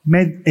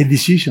 made a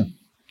decision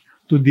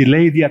to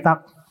delay the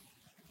attack.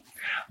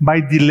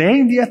 By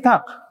delaying the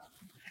attack,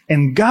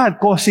 and God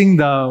causing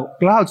the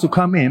clouds to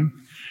come in,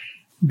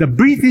 the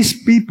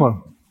British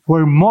people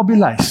were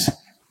mobilized.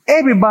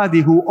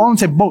 Everybody who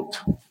owns a boat,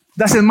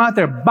 doesn't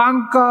matter,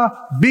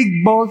 banca,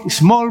 big boat,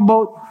 small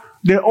boat,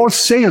 they all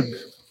sailed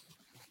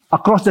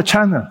across the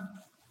channel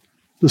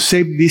to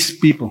save these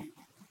people.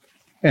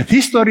 And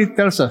history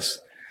tells us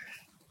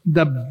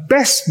the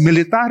best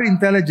military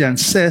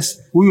intelligence says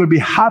we will be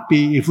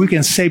happy if we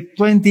can save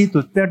 20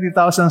 to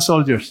 30,000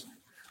 soldiers.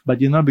 But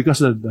you know,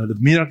 because of the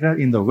miracle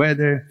in the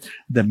weather,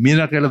 the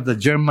miracle of the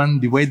German,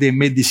 the way they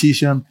made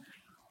decision,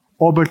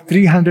 over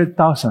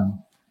 300,000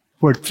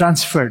 were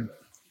transferred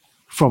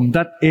from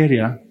that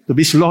area to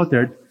be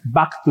slaughtered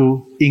back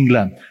to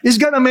England. Is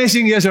God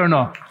amazing, yes or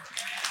no?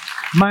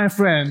 My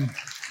friend,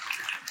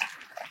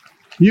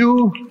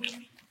 you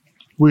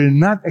will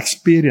not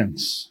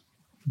experience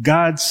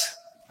God's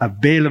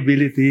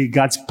availability,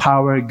 God's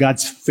power,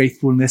 God's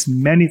faithfulness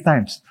many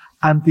times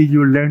until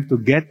you learn to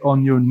get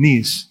on your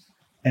knees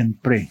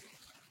and pray.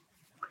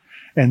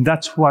 And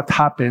that's what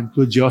happened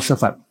to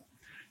Jehoshaphat.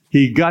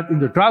 He got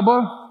into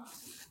trouble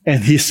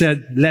and he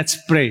said, let's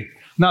pray.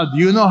 Now, do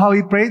you know how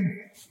he prayed?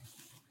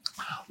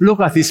 Look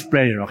at his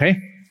prayer, okay?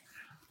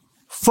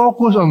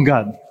 Focus on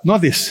God.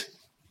 Notice,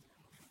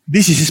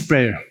 this is his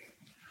prayer.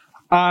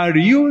 Are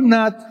you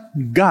not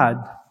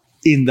God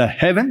in the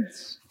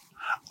heavens?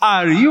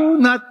 Are you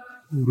not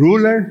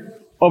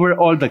ruler over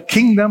all the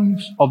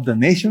kingdoms of the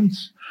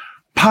nations?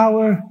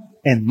 Power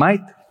and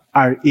might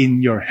are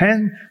in your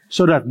hand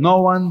so that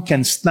no one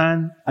can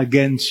stand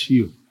against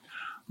you.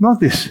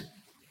 Notice,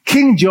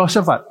 King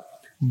Jehoshaphat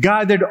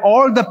gathered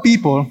all the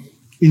people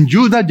in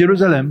Judah,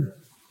 Jerusalem.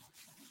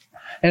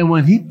 And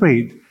when he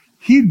prayed,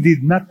 he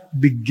did not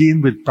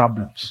begin with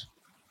problems.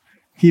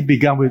 He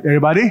began with,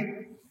 everybody,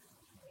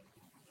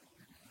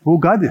 who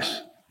God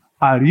is?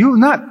 Are you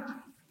not?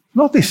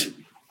 Notice,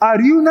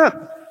 are you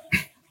not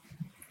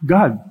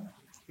God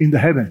in the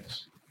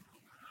heavens?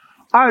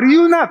 Are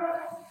you not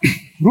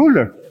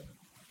ruler?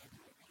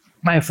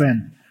 My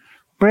friend,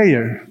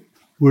 prayer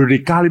will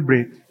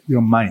recalibrate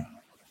your mind.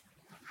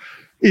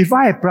 If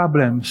I have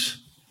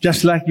problems,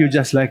 just like you,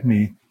 just like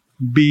me,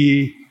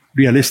 be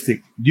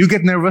realistic. Do you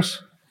get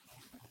nervous?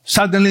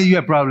 Suddenly you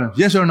have problems.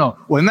 Yes or no?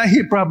 When I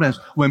hear problems,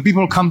 when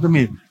people come to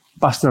me,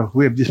 Pastor,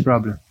 we have this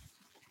problem.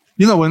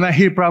 You know, when I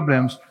hear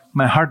problems,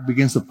 my heart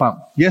begins to pump.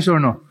 Yes or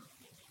no?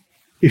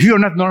 If you're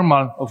not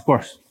normal, of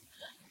course,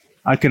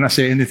 I cannot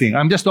say anything.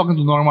 I'm just talking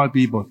to normal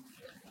people.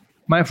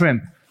 My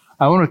friend,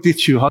 I want to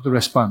teach you how to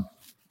respond.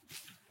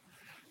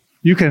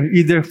 You can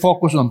either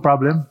focus on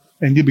problem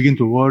and you begin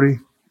to worry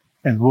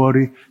and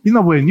worry. You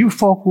know, when you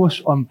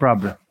focus on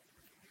problem,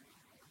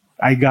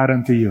 I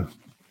guarantee you,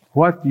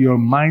 what your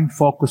mind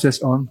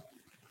focuses on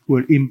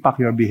will impact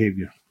your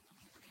behavior.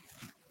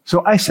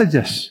 So I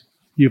suggest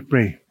you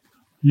pray.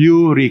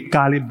 You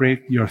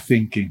recalibrate your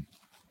thinking.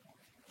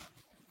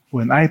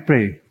 When I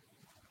pray,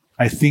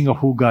 I think of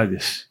who God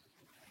is.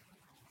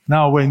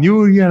 Now, when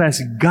you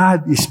realize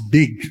God is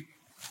big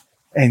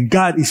and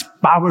God is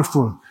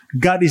powerful,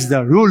 God is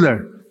the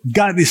ruler,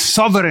 God is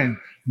sovereign,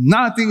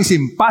 nothing is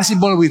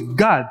impossible with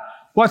God,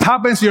 what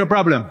happens to your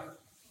problem?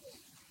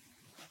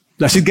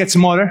 Does it get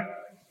smaller?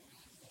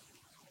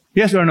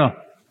 Yes or no?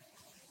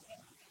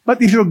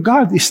 But if your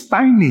God is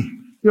tiny,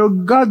 your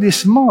God is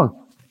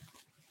small,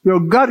 your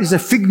God is a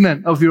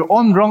figment of your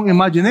own wrong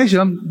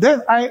imagination,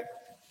 then I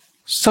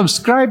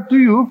subscribe to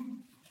you.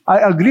 I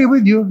agree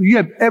with you. You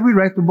have every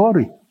right to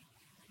worry.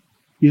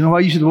 You know why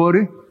you should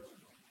worry?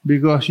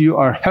 Because you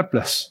are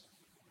helpless.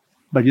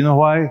 But you know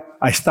why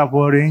I stop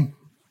worrying?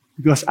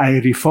 Because I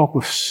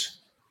refocus.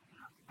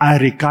 I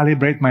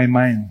recalibrate my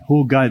mind,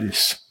 who God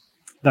is.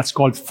 That's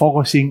called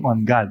focusing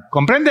on God.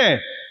 Comprende?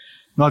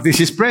 Notice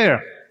his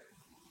prayer.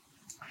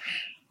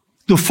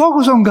 To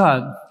focus on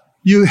God,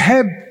 you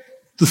have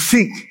to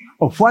think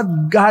of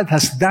what God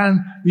has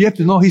done. You have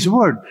to know his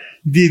word.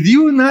 Did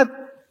you not,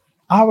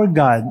 our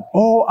God,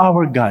 oh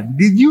our God,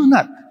 did you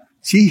not?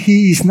 See,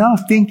 he is now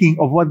thinking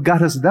of what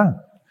God has done.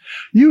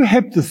 You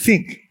have to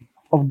think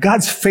of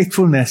God's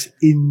faithfulness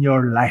in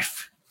your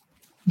life.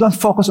 Don't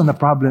focus on the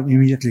problem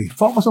immediately.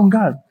 Focus on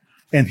God.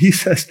 And he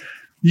says,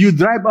 you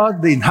drive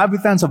out the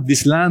inhabitants of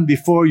this land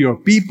before your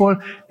people,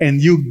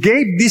 and you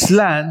gave this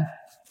land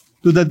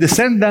to the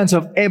descendants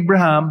of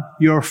Abraham,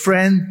 your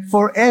friend,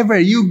 forever.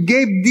 You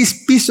gave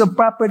this piece of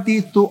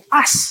property to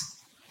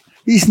us.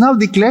 He's now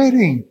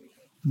declaring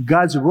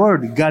God's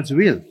word, God's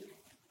will.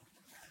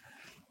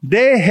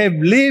 They have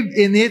lived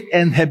in it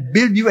and have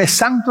built you a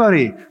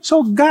sanctuary.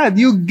 So God,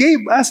 you gave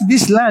us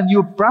this land.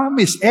 You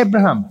promised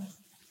Abraham.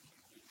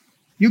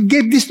 You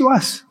gave this to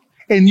us.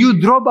 And you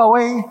drove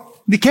away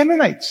the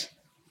Canaanites.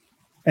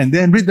 And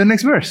then read the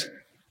next verse.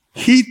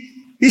 He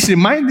is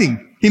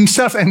reminding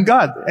himself and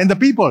God and the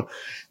people.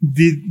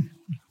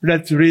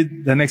 Let's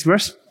read the next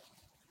verse.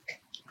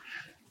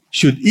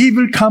 Should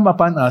evil come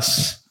upon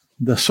us,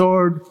 the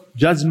sword,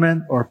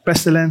 judgment, or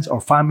pestilence,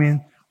 or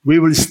famine, we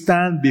will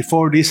stand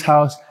before this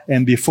house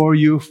and before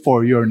you,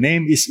 for your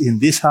name is in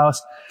this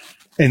house,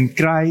 and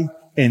cry,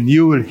 and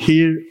you will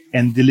hear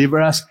and deliver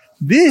us.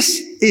 This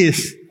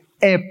is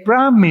a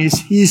promise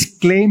he is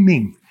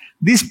claiming.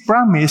 This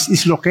promise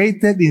is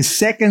located in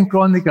 2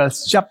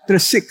 Chronicles chapter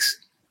 6.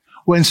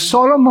 When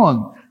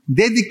Solomon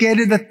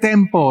dedicated the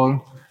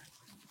temple,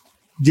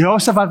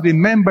 Jehoshaphat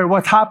remembered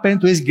what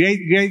happened to his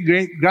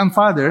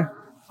great-great-great-grandfather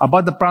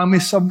about the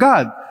promise of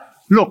God.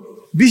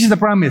 Look, this is the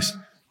promise.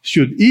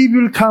 Should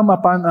evil come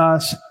upon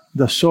us,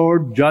 the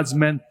sword,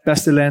 judgment,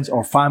 pestilence,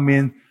 or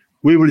famine,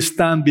 we will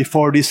stand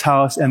before this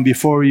house and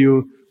before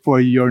you, for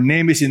your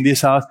name is in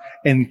this house,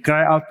 and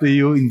cry out to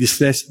you in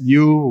distress.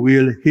 You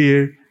will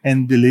hear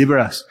and deliver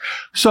us.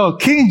 So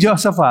King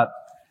Jehoshaphat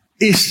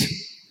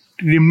is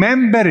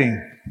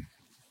remembering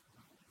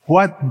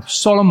what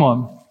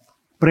Solomon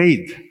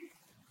prayed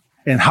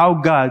and how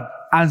God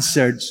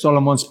answered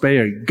Solomon's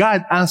prayer.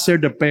 God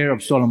answered the prayer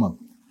of Solomon.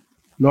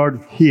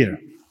 Lord, hear.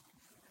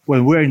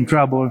 When we're in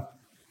trouble,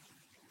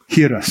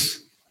 hear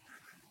us.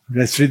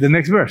 Let's read the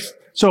next verse.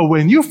 So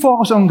when you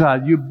focus on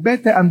God, you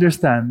better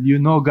understand you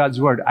know God's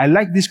word. I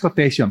like this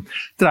quotation.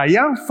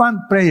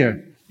 Triumphant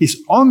prayer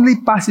is only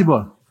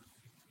possible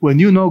when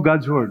you know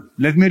God's word.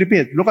 Let me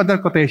repeat. Look at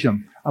that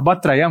quotation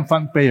about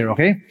triumphant prayer,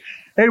 okay?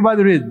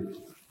 Everybody read.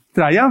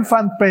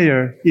 Triumphant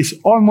prayer is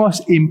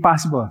almost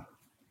impossible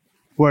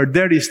where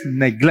there is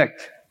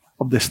neglect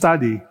of the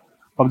study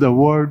of the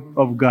word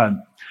of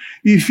God.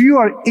 If you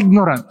are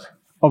ignorant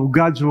of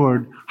God's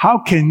word, how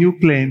can you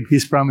claim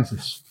his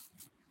promises?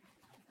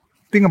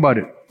 Think about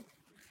it.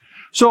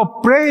 So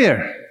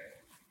prayer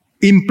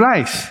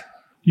implies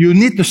you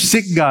need to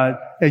seek God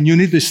and you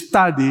need to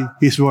study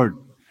his word.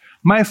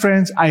 My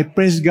friends, I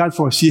praise God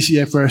for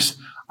CCFers.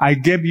 I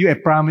gave you a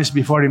promise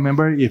before,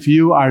 remember? If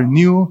you are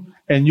new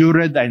and you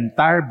read the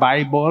entire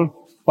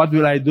Bible, what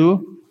will I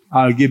do?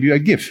 I'll give you a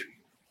gift.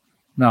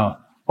 Now,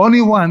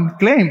 only one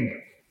claimed.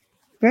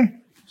 Okay?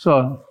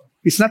 So,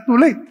 it's not too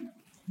late.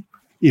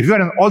 If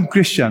you're an old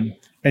Christian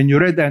and you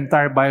read the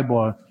entire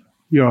Bible,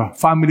 your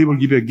family will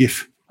give you a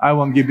gift. I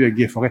won't give you a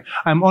gift, okay?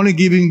 I'm only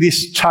giving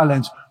this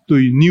challenge to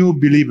new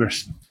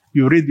believers.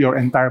 You read your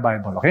entire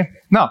Bible, okay?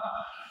 Now,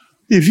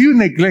 if you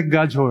neglect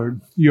God's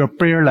Word, your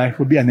prayer life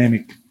will be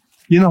anemic.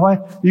 You know why?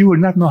 You will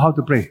not know how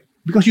to pray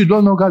because you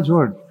don't know God's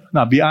Word.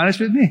 Now, be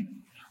honest with me.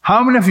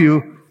 How many of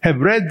you have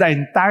read the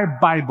entire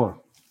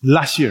Bible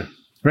last year?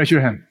 Raise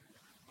your hand.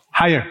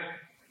 Higher.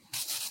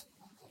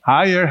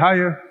 Higher,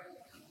 higher.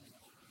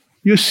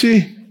 You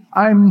see,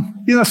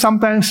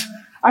 sometimes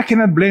I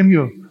cannot blame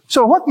you.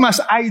 So what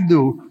must I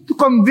do to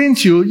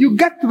convince you? You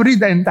got to read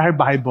the entire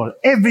Bible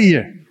every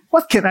year.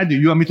 What can I do?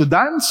 You want me to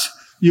dance?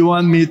 You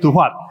want me to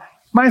what?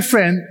 My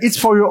friend, it's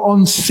for your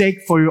own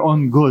sake, for your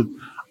own good.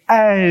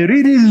 I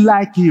really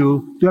like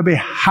you to have a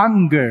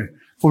hunger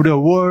for the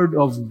Word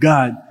of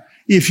God.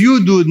 If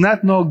you do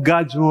not know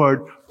God's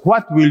Word,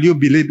 what will you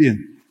believe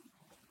in?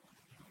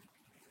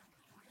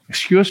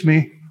 Excuse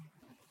me.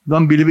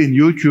 Don't believe in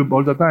YouTube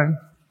all the time.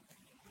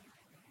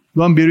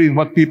 Don't believe in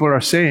what people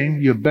are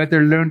saying. You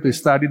better learn to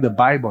study the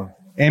Bible.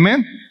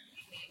 Amen?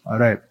 All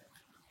right.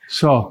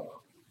 So,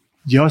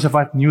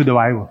 Jehoshaphat knew the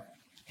Bible.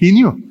 He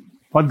knew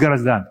what God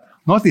has done.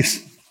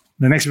 Notice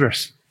the next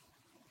verse.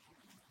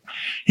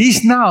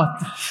 He's now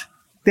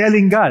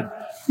telling God,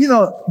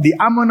 the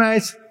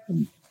Ammonites,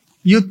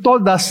 you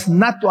told us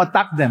not to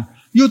attack them.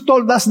 You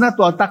told us not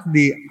to attack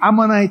the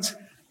Ammonites,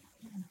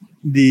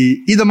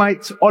 the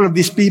Edomites, all of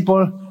these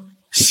people.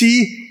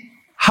 See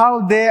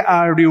how they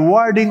are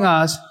rewarding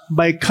us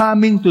by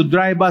coming to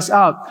drive us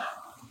out.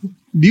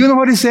 Do you know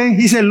what he's saying?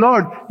 He said,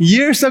 Lord,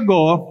 years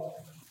ago,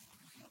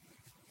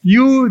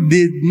 you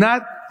did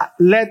not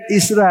let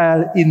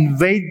Israel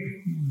invade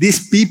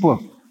these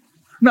people.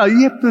 Now,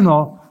 you have to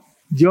know,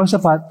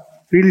 Jehoshaphat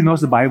really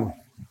knows the Bible.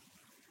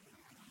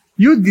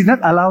 You did not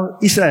allow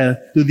Israel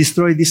to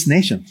destroy these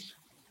nations.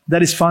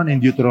 That is found in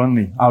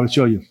Deuteronomy. I will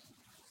show you.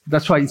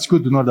 That's why it's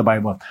good to know the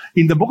Bible.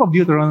 In the book of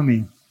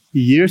Deuteronomy,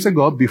 years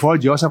ago, before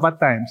Jehoshaphat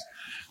times,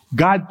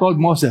 God told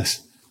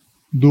Moses,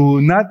 do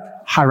not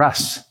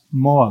harass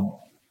Moab.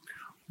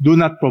 Do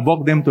not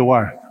provoke them to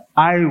war.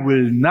 I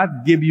will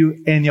not give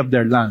you any of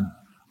their land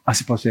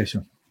as a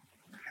possession.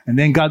 And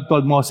then God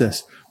told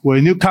Moses,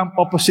 when you come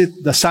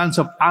opposite the sons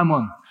of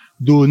Ammon,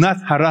 do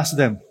not harass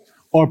them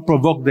or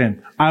provoke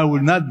them. I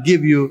will not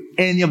give you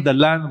any of the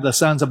land of the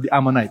sons of the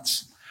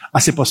Ammonites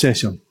as a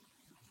possession.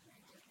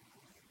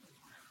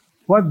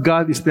 What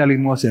God is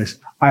telling Moses,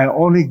 I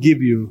only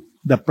give you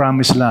the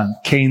promised land,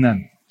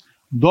 Canaan.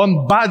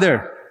 Don't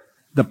bother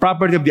the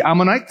property of the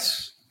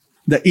Ammonites,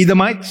 the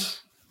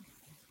Edomites.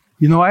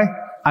 You know why?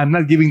 I'm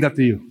not giving that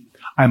to you.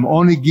 I'm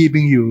only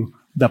giving you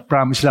the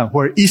promised land,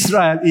 where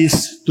Israel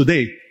is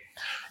today.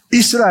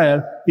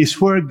 Israel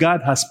is where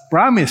God has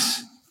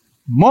promised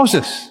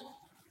Moses,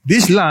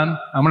 this land,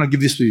 I'm going to give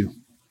this to you.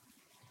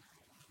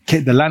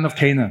 The land of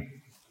Canaan.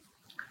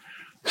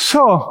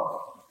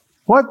 So,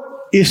 what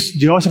is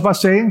Jehoshaphat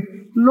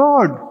saying?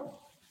 Lord,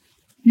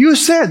 you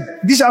said,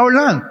 this is our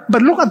land.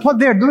 But look at what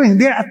they're doing.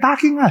 They're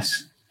attacking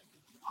us.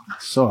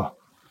 So,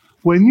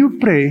 when you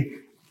pray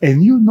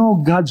and you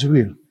know God's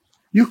will,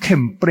 you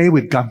can pray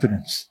with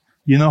confidence.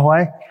 You know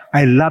why?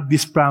 I love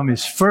this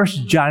promise. 1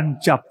 John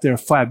chapter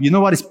 5. You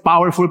know what is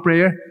powerful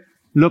prayer?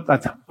 Look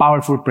at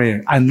powerful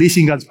prayer.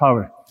 Unleashing God's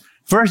power.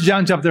 1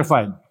 John chapter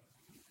 5.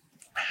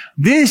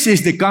 This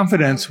is the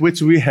confidence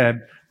which we have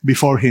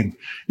before Him.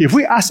 If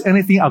we ask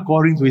anything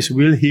according to His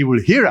will, He will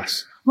hear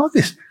us.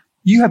 Notice,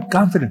 you have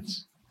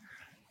confidence.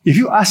 If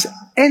you ask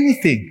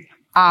anything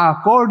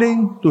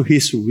according to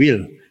His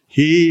will,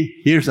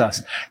 He hears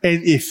us.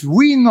 And if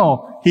we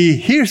know He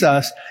hears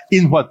us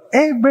in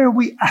whatever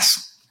we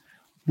ask,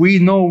 we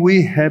know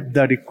we have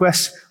the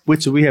request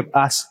which we have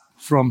asked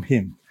from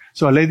Him.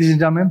 So, ladies and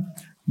gentlemen,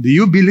 do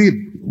you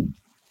believe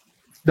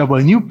that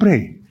when you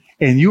pray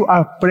and you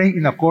are praying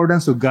in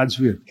accordance to God's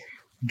will,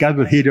 God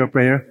will hear your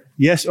prayer?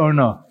 Yes or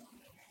no?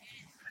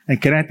 And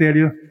can I tell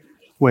you,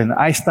 when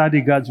I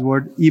study God's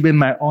Word, even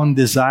my own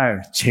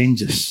desire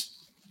changes.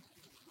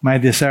 My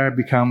desire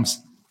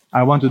becomes,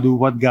 I want to do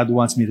what God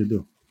wants me to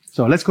do.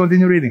 So let's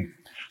continue reading.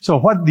 So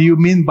what do you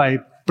mean by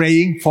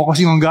praying,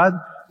 focusing on God?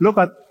 Look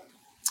at,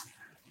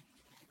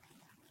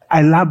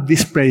 I love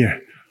this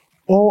prayer.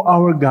 Oh,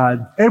 our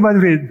God. Everybody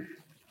read.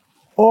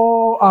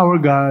 Oh, our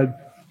God,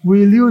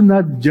 will you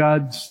not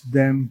judge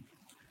them?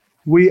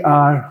 We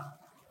are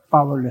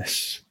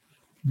powerless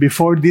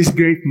before this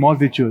great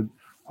multitude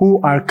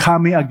who are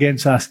coming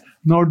against us,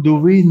 nor do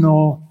we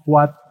know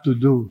what to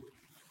do.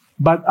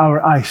 But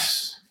our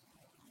eyes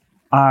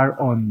are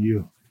on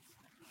you.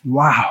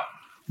 Wow.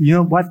 You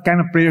know what kind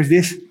of prayer is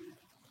this?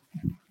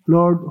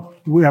 Lord,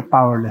 we are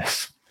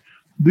powerless.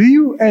 Do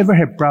you ever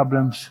have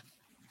problems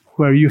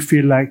where you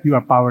feel like you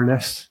are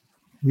powerless?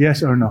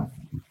 Yes or no?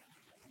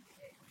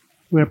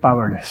 We're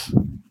powerless.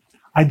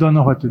 I don't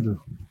know what to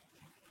do.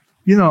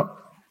 You know,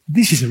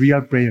 this is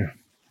real prayer.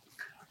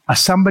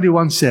 As somebody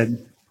once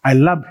said, I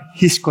love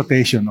his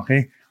quotation,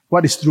 okay?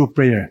 What is true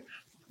prayer?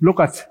 Look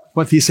at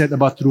what he said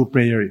about true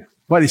prayer.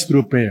 What is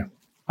true prayer?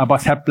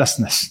 About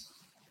helplessness.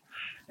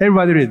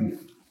 Everybody read.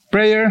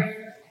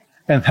 Prayer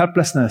and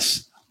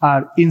helplessness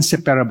are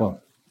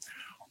inseparable.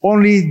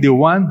 Only the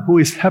one who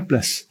is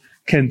helpless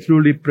can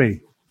truly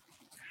pray.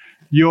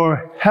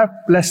 Your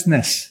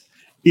helplessness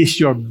is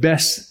your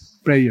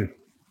best prayer.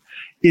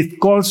 It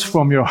calls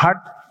from your heart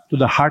to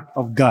the heart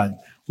of God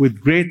with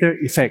greater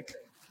effect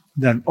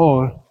than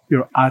all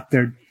your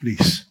uttered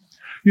pleas.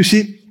 You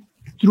see,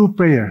 true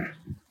prayer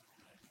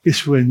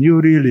is when you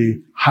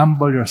really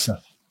humble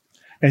yourself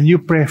and you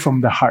pray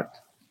from the heart.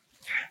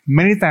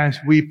 Many times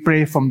we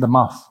pray from the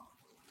mouth,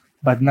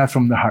 but not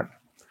from the heart.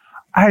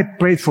 I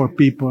prayed for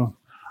people,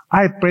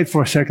 I prayed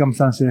for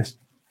circumstances,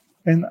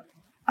 and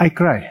I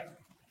cry.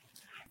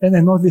 And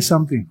I notice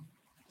something.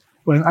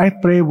 When I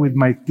pray with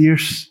my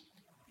tears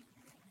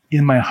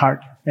in my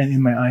heart and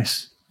in my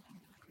eyes,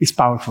 it's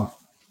powerful.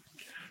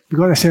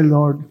 Because I say,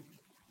 Lord,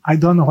 I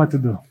don't know what to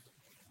do.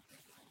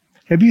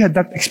 Have you had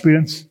that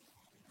experience?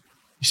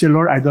 You say,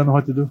 Lord, I don't know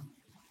what to do.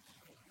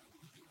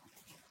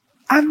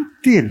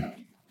 Until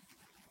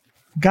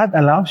God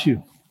allows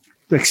you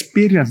to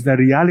experience the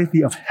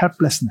reality of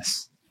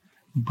helplessness,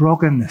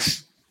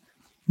 brokenness,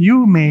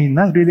 you may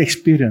not really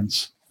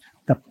experience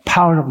the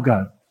power of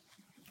God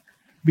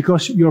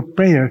because your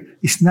prayer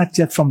is not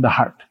yet from the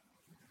heart.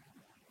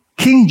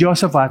 King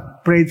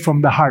Jehoshaphat prayed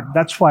from the heart.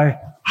 That's why,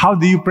 how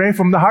do you pray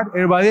from the heart,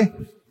 everybody?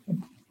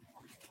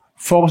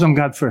 Focus on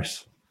God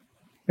first.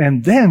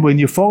 And then when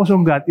you focus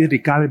on God, it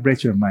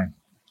recalibrates your mind.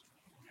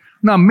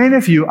 Now, many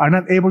of you are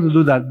not able to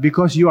do that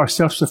because you are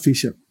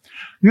self-sufficient.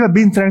 You have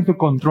been trying to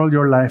control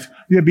your life.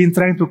 You have been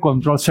trying to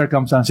control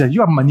circumstances.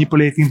 You are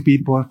manipulating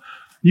people.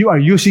 You are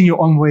using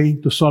your own way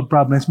to solve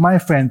problems. My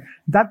friend,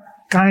 that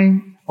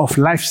kind of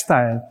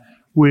lifestyle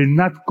will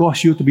not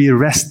cause you to be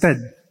rested.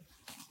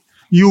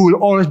 You will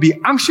always be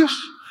anxious.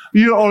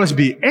 You will always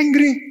be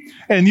angry.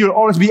 And you will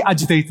always be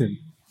agitated.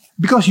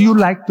 Because you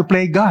like to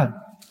play God.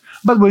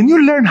 But when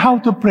you learn how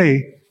to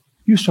pray,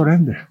 you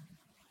surrender.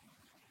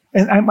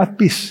 And I'm at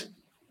peace.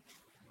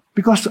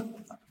 Because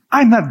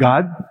I'm not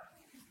God.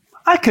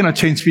 I cannot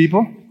change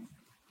people.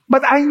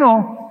 But I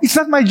know it's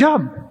not my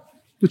job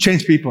to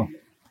change people.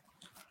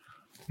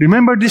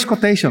 Remember this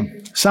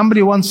quotation.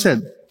 Somebody once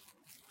said,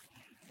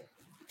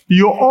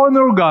 you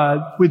honor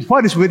God with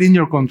what is within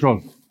your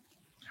control.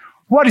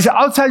 What is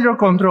outside your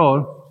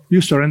control,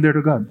 you surrender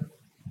to God.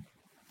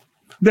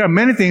 There are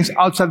many things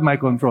outside my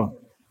control.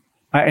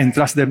 I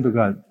entrust them to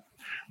God.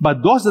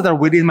 But those that are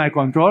within my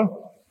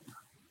control,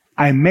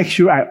 I make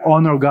sure I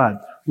honor God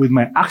with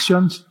my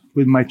actions,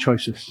 with my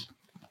choices.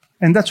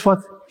 And that's what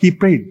he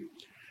prayed.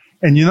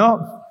 And you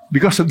know,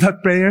 because of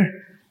that prayer,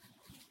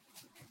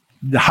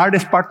 the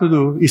hardest part to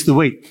do is to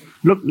wait.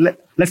 Look,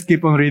 let's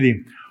keep on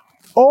reading.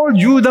 All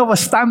Judah was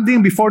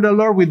standing before the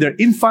Lord with their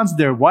infants,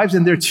 their wives,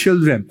 and their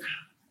children.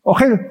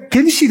 Okay,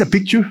 can you see the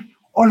picture?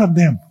 All of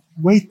them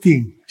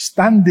waiting,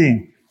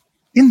 standing,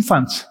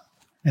 infants.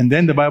 And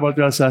then the Bible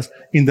tells us,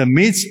 in the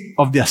midst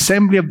of the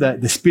assembly of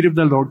the Spirit of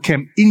the Lord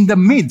came in the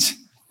midst.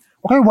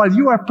 Okay, while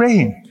you are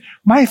praying,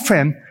 my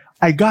friend,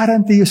 I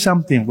guarantee you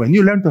something. When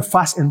you learn to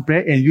fast and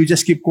pray and you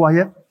just keep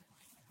quiet,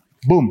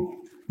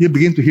 boom, you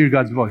begin to hear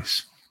God's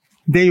voice.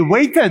 They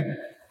waited.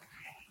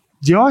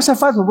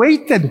 Jehoshaphat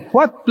waited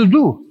what to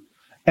do.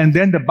 And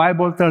then the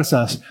Bible tells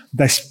us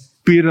the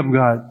Spirit of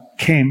God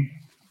came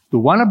to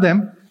one of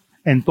them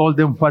and told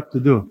them what to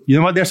do. You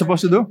know what they're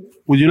supposed to do?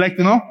 Would you like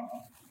to know?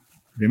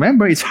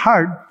 Remember, it's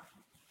hard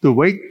to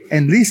wait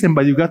and listen,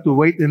 but you got to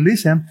wait and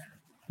listen.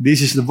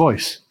 This is the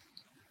voice.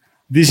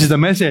 This is the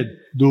message.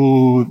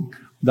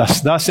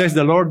 Thus says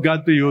the Lord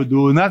God to you,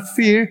 do not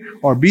fear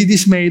or be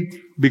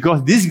dismayed,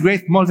 because this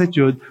great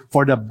multitude,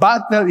 for the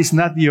battle is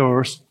not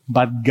yours,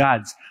 but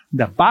God's.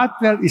 The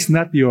battle is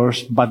not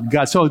yours, but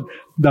God's. So,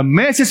 the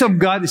message of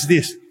God is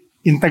this,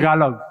 in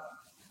Tagalog,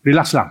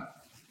 relax lang.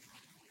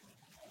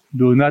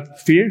 Do not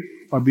fear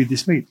or be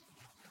dismayed.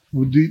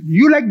 Do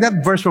you like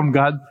that verse from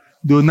God?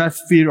 Do not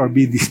fear or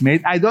be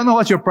dismayed. I don't know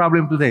what's your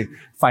problem today.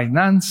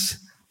 Finance,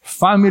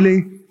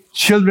 family,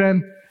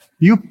 children.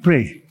 You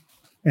pray.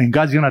 And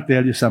God's going to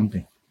tell you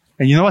something.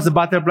 And you know what's the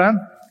battle plan?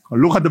 Oh,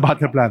 look at the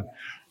battle plan.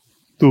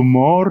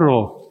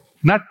 Tomorrow,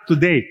 not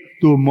today,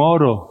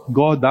 tomorrow,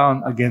 go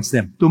down against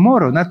them.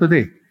 Tomorrow, not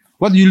today.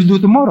 What do you do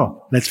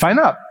tomorrow? Let's find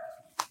out.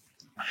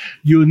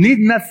 You need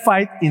not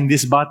fight in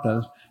this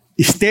battle.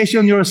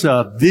 Station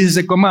yourself. This is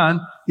a command.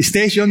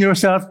 Station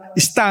yourself.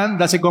 Stand.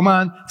 That's a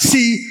command.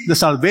 See the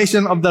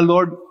salvation of the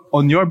Lord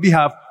on your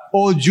behalf.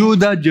 O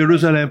Judah,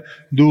 Jerusalem,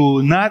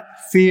 do not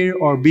fear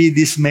or be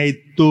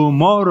dismayed.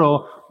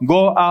 Tomorrow,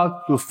 go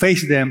out to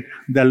face them.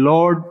 The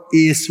Lord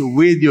is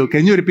with you.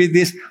 Can you repeat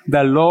this?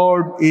 The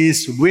Lord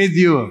is with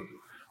you.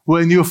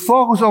 When you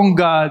focus on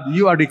God,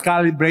 you are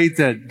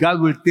recalibrated.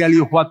 God will tell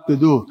you what to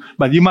do.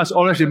 But you must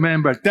always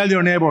remember, tell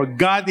your neighbor,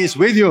 God is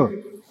with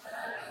you.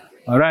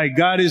 All right,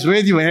 God is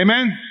with you.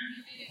 Amen?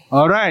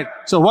 All right.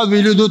 So what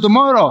will you do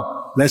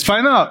tomorrow? Let's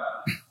find out.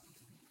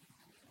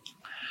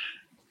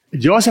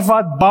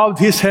 Jehoshaphat bowed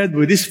his head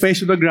with his face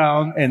to the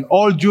ground, and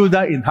all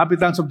Judah,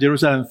 inhabitants of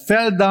Jerusalem,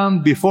 fell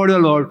down before the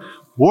Lord,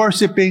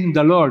 worshiping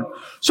the Lord.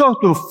 So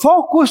to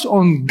focus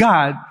on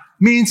God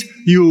means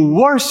you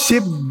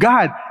worship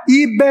God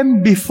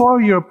even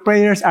before your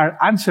prayers are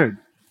answered.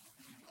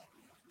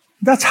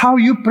 That's how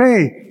you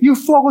pray. You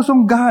focus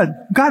on God.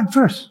 God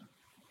first.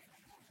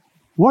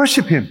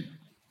 Worship Him.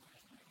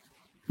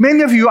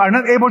 Many of you are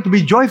not able to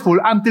be joyful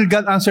until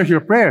God answers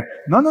your prayer.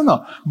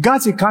 No.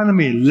 God's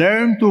economy.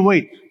 Learn to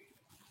wait.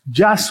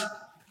 Just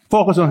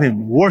focus on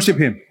Him. Worship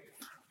Him.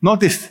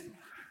 Notice,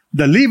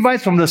 the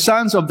Levites from the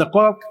sons of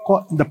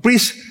the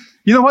priests,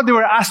 you know what they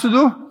were asked to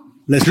do?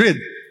 Let's read.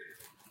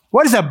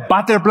 What is a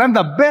battle plan?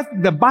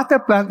 The battle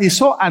plan is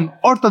so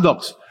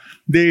unorthodox.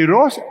 They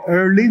rose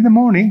early in the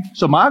morning,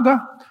 so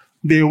maaga.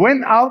 They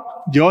went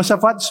out.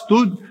 Jehoshaphat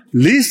stood.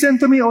 Listen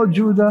to me, O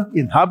Judah,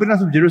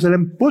 inhabitants of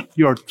Jerusalem. Put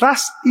your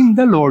trust in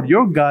the Lord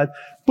your God.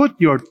 Put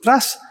your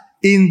trust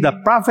in the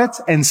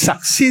prophets and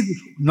succeed.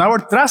 Now,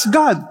 trust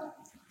God.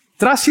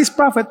 Trust His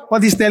prophet,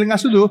 what He's telling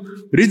us to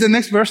do. Read the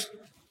next verse.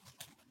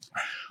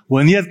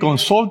 When He had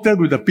consulted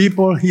with the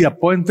people, He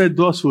appointed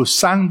those who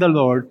sang the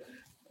Lord,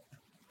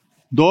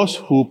 those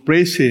who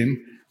praised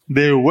Him.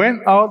 They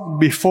went out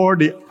before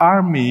the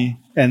army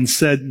and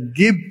said,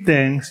 give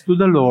thanks to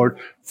the Lord,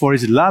 for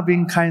His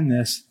loving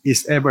kindness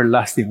is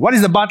everlasting. What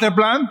is the battle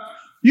plan?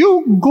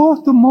 You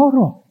go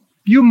tomorrow.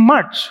 You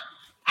march.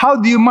 How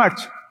do you march?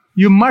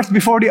 You march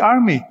before the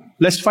army.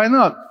 Let's find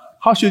out.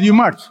 How should you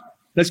march?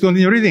 Let's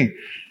continue reading.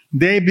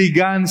 They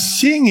began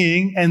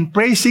singing and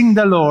praising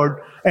the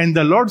Lord, and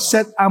the Lord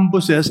set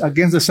ambushes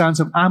against the sons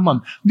of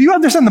Ammon. Do you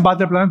understand the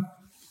battle plan?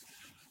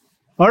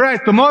 All right,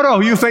 tomorrow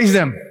you face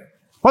them.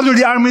 What will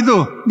the army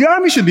do? The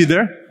army should be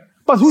there.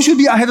 But who should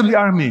be ahead of the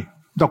army?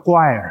 The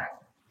choir.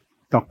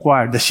 The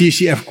choir, the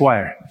CCF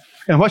choir.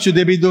 And what should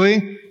they be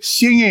doing?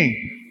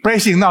 Singing,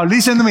 praising. Now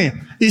listen to me.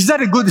 Is that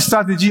a good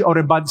strategy or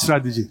a bad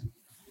strategy?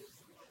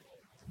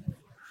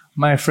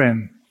 My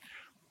friend,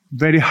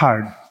 very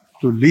hard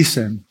to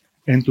listen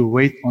and to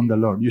wait on the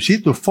Lord. You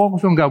see, to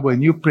focus on God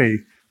when you pray,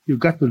 you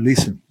got to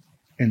listen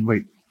and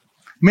wait.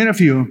 Many of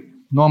you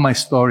know my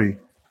story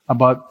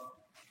about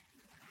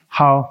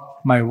how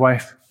my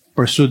wife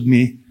pursued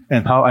me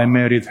and how I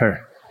married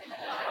her.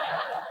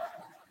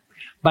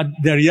 But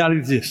the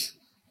reality is,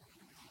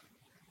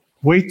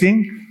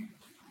 waiting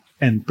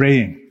and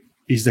praying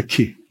is the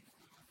key.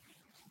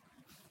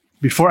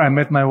 Before I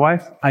met my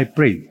wife, I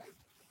prayed.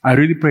 I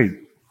really prayed.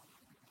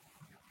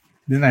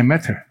 Then I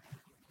met her.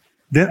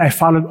 Then I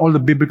followed all the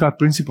biblical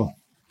principles.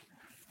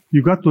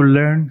 You got to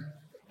learn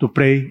to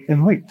pray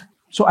and wait.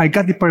 So I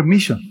got the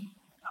permission.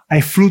 I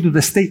flew to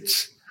the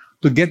States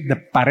to get the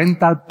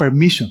parental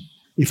permission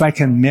if I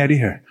can marry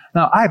her.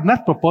 Now, I have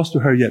not proposed to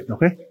her yet,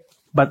 okay?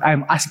 But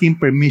I'm asking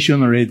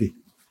permission already.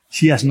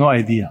 She has no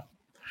idea.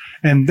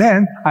 And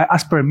then I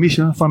asked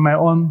permission from my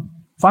own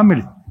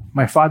family,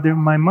 my father and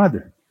my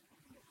mother.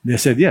 They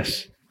said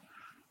yes.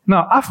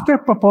 Now, after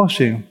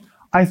proposing,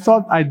 I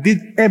thought I did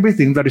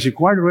everything that is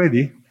required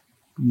already.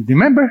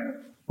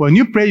 Remember, when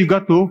you pray, you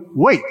got to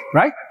wait,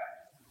 right?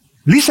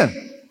 Listen.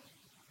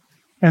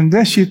 And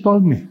then she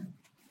told me,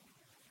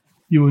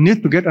 you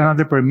need to get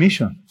another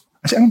permission.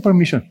 I said, anong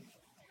permission?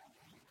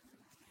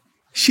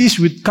 She's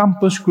with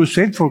Campus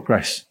Crusade for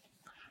Christ.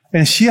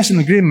 And she has an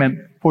agreement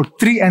for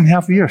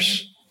 3.5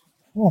 years.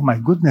 Oh my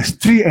goodness,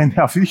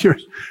 3.5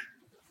 years.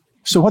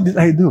 So what did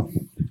I do?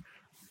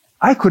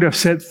 I could have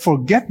said,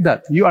 forget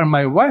that. You are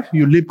my wife.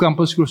 You leave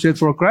Campus Crusade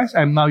for Christ.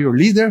 I'm now your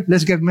leader.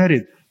 Let's get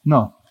married.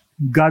 No.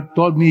 God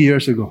told me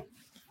years ago,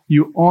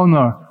 you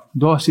honor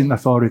those in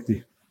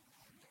authority.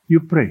 You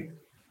pray.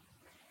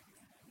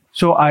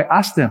 So I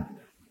asked them,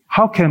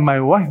 how can my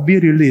wife be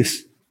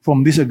released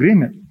from this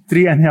agreement?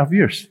 3.5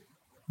 years.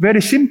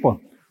 Very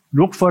simple.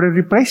 Look for a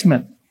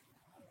replacement.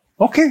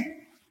 Okay.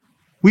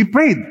 We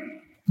prayed.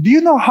 Do you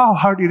know how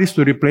hard it is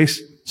to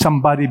replace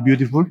somebody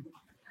beautiful,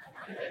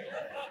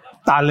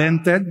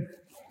 talented,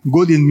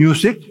 good in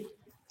music,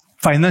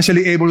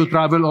 financially able to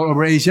travel all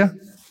over Asia?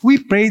 We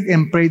prayed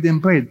and prayed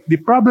and prayed. The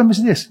problem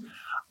is this.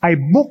 I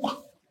booked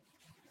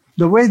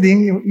the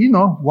wedding,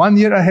 1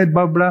 year ahead,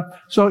 blah, blah.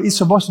 So it's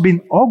supposed to be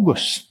in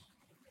August.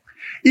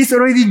 It's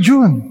already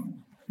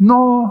June.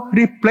 No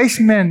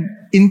replacement.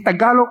 In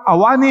Tagalog,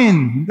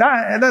 awanin.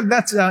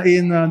 That's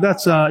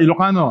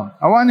Ilocano.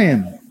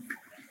 Awanin.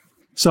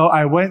 So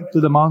I went to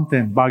the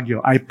mountain,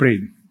 Baguio. I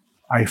prayed.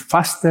 I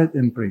fasted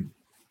and prayed.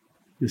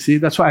 You see,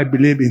 that's why I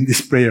believe in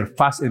this prayer,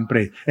 fast and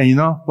pray. And you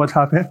know what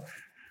happened?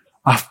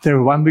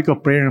 After 1 week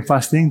of prayer and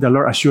fasting, the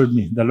Lord assured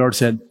me. The Lord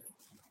said,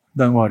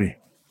 don't worry.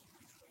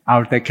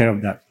 I'll take care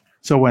of that.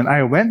 So when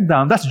I went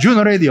down, that's June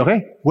already,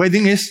 okay?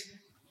 Wedding is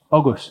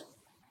August.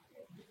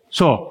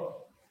 So,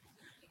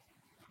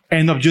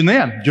 end of June na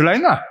yan. July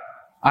na.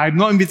 I have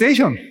no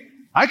invitation.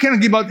 I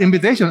cannot give out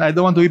invitation. I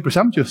don't want to be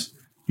presumptuous.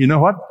 You know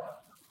what?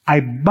 I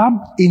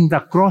bumped in the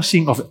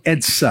crossing of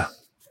EDSA.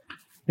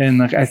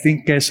 And I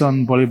think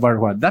Quezon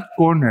Boulevard, that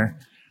corner,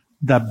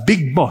 the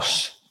big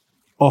boss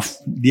of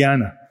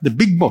Diana, the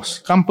big boss,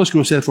 Campus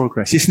Crusade for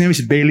Christ, his name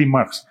is Bailey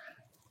Marks.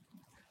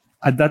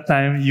 At that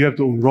time, you have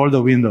to roll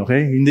the window,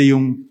 okay? Hindi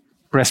yung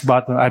press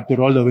button, I have to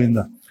roll the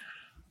window.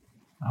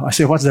 I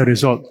said, what's the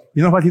result?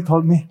 You know what he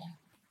told me?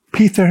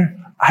 Peter,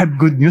 I have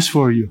good news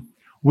for you.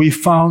 We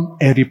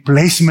found a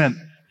replacement.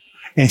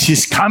 And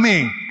she's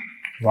coming.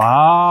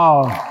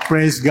 Wow.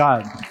 Praise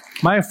God.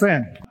 My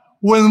friend,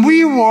 when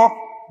we walk,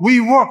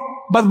 we work.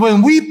 But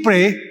when we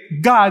pray,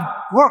 God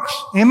works.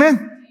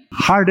 Amen?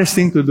 Hardest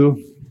thing to do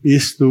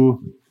is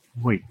to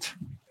wait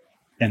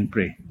and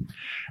pray.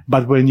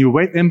 But when you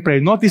wait and pray,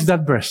 notice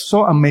that verse.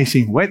 So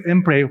amazing. Wait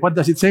and pray. What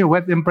does it say?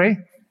 Wait and pray.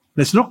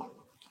 Let's look.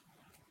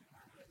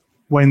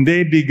 When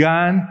they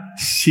began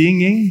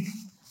singing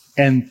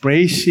and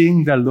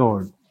praising the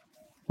Lord.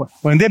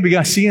 When they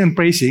began singing and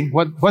praising,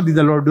 what did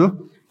the Lord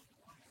do?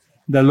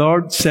 The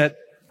Lord set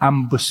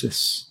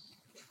ambushes.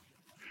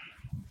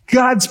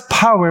 God's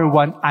power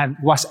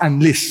was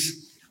unleashed.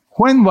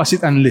 When was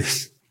it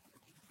unleashed?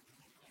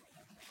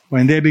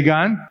 When they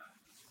began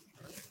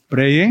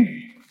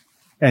praying,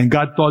 and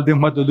God told them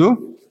what to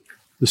do?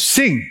 To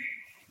sing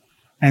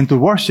and to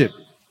worship.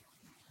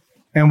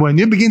 And when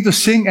you begin to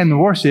sing and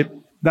worship,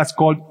 that's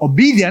called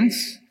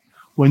obedience.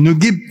 When you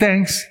give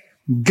thanks,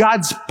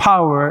 God's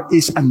power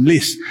is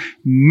unleashed.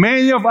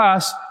 Many of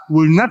us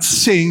will not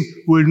sing,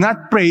 will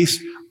not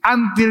praise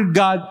until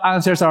God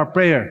answers our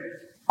prayer.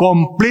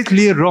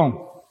 Completely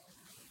wrong.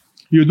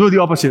 You do the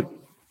opposite.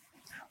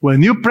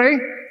 When you pray,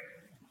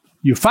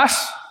 you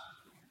fast,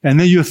 and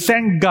then you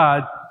thank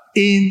God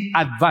in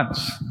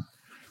advance.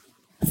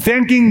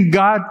 Thanking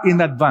God in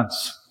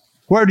advance.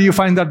 Where do you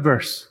find that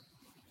verse?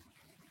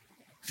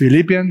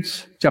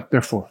 Philippians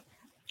chapter 4.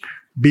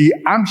 Be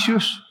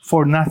anxious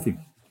for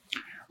nothing,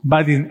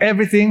 but in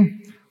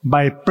everything,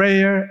 by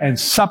prayer and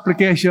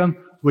supplication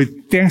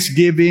with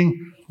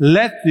thanksgiving,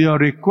 let your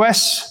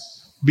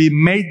requests be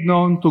made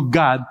known to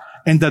God.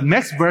 And the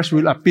next verse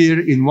will appear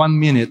in 1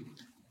 minute.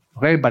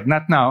 Okay, but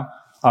not now.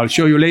 I'll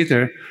show you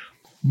later.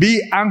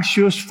 Be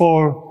anxious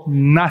for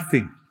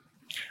nothing,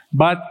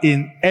 but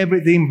in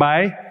everything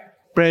by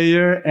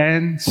prayer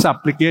and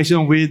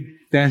supplication with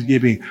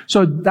thanksgiving.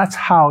 So that's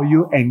how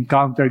you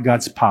encounter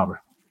God's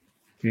power.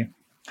 Okay?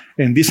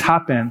 And this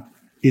happened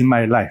in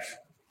my life.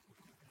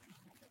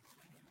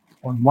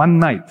 On one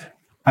night,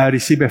 I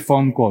received a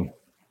phone call.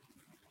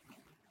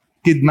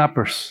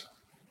 Kidnappers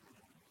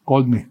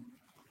called me.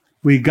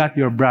 We got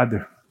your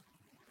brother.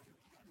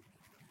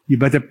 You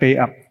better pay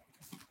up.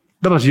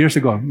 That was years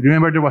ago.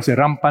 Remember there was a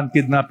rampant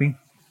kidnapping?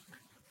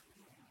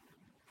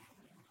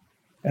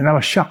 And I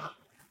was shocked.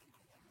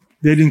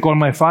 They didn't call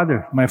my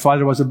father. My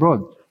father was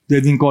abroad.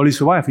 They didn't call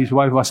his wife. His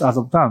wife was out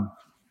of town.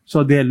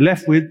 So they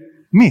left with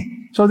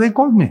me. So they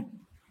called me.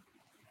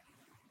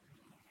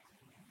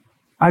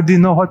 I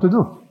didn't know what to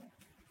do.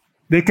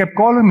 They kept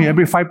calling me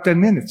every 5-10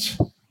 minutes.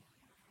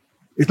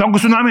 Ito ang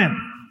gusto namin.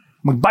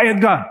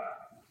 Magbayad ka.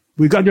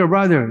 We got your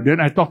brother. Then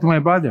I talked to my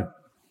brother.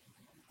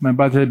 My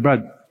brother said,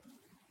 Brad,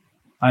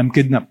 I'm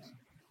kidnapped.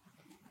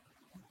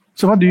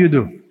 So what do you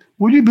do?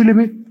 Would you believe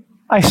it?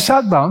 I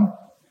sat down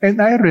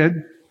and I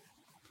read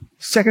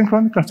 2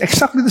 Chronicles,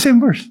 exactly the same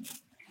verse.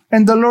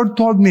 And the Lord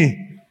told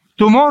me,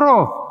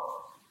 tomorrow,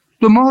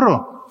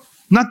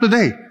 not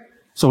today.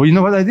 So you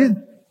know what I did?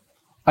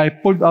 I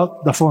pulled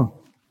out the phone.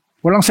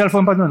 Walang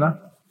cellphone pa nun, ha?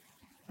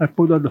 I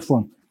pulled out the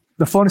phone.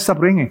 The phone stopped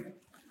ringing.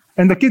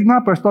 And the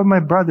kidnappers told my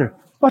brother,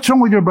 what's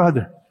wrong with your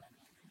brother?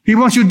 He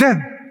wants you dead.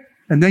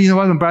 And then you know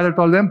what my brother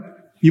told them?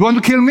 You want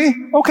to kill me?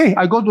 Okay,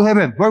 I go to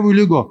heaven. Where will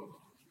you go?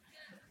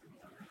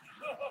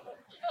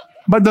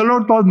 But the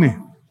Lord told me,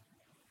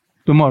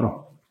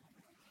 tomorrow,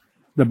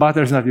 the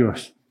battle is not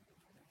yours.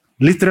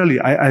 Literally,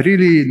 I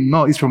really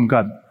know it's from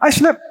God. I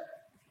slept.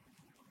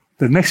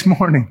 The next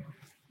morning,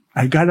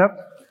 I got up,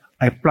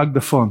 I plugged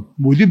the phone.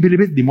 Would you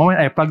believe it? The moment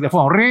I plugged the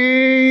phone,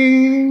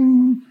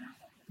 ring!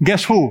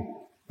 Guess who?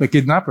 The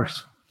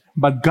kidnappers.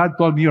 But God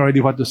told me already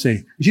what to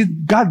say. You see,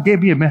 God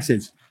gave me a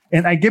message.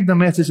 And I gave the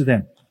message to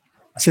them.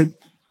 I said,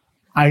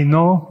 I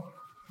know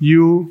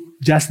you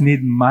just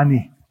need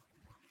money.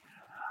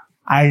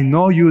 I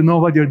know you know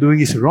what you're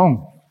doing is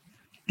wrong.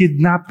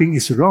 Kidnapping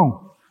is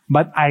wrong.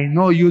 But I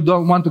know you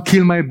don't want to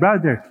kill my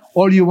brother.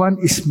 All you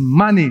want is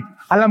money.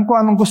 Alam ko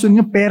anong gusto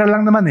niyo, pera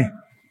lang naman eh.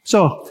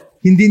 So,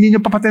 hindi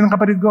niyo papatay ng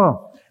kapatid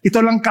ko. Ito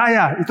lang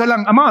kaya. Ito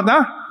lang amount, ha?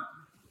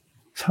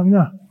 Sabi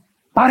niya,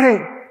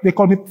 pare, they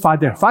call me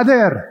father.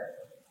 Father!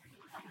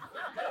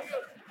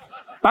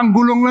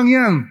 Panggulong lang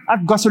yan. At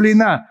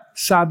gasolina.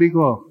 Sabi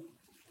ko,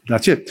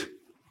 that's it.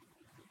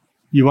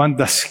 You want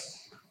the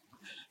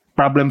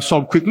problem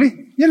solved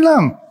quickly? Yan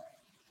lang.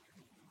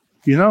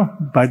 You know,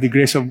 by the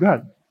grace of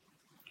God.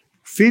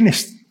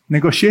 Finished.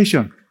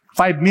 Negotiation.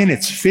 5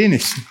 minutes.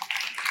 Finished.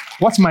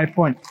 What's my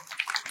point?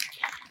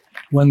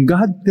 When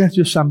God tells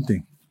you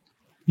something,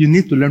 you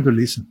need to learn to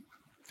listen.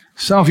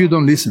 Some of you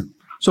don't listen.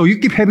 So you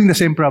keep having the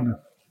same problem.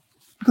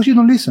 Because you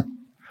don't listen.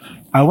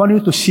 I want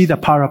you to see the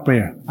power of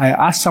prayer. I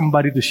asked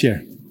somebody to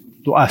share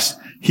to us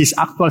his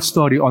actual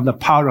story on the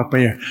power of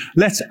prayer.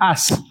 Let's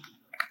ask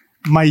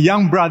my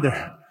young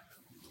brother,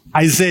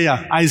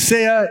 Isaiah.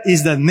 Isaiah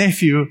is the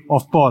nephew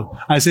of Paul.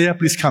 Isaiah,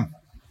 please come.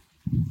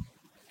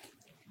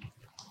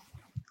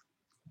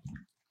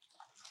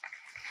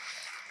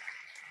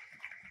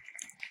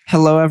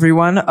 Hello,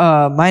 everyone.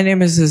 My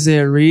name is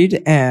Isaiah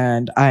Reed,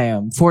 and I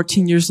am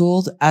 14 years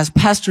old. As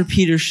Pastor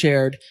Peter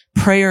shared,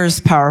 prayer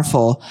is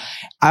powerful.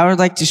 I would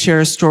like to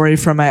share a story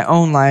from my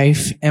own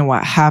life and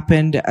what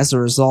happened as a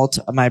result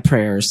of my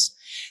prayers.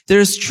 There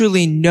is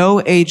truly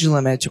no age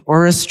limit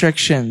or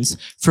restrictions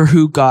for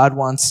who God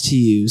wants to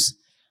use.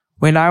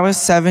 When I was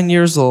 7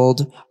 years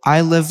old,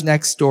 I lived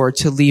next door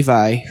to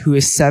Levi, who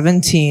is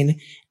 17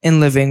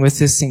 and living with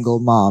his single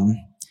mom.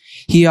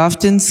 He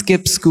often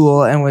skipped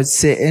school and would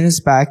sit in his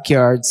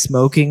backyard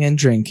smoking and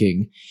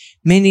drinking.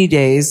 Many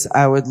days,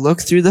 I would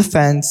look through the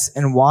fence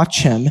and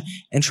watch him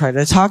and try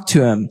to talk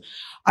to him.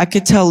 I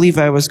could tell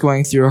Levi was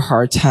going through a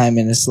hard time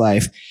in his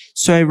life.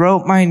 So I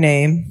wrote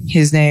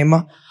his name,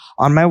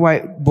 on my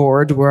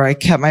whiteboard where I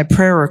kept my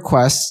prayer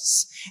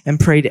requests and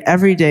prayed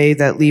every day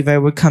that Levi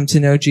would come to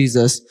know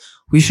Jesus.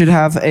 We should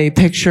have a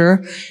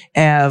picture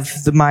of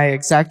my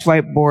exact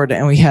whiteboard,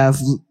 and we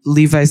have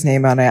Levi's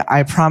name on it.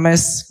 I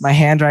promise my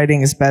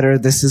handwriting is better.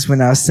 This is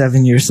when I was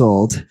 7 years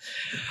old.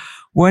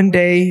 One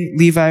day,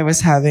 Levi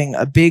was having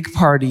a big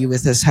party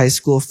with his high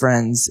school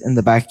friends in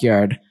the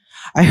backyard.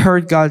 I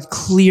heard God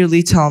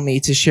clearly tell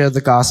me to share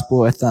the gospel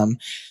with them.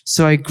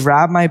 So I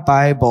grabbed my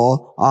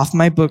Bible off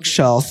my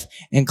bookshelf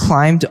and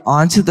climbed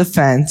onto the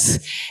fence,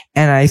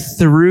 and I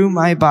threw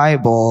my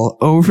Bible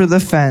over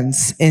the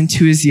fence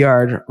into his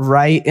yard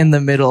right in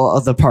the middle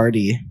of the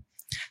party.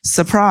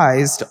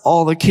 Surprised,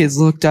 all the kids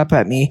looked up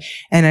at me,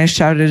 and I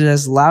shouted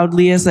as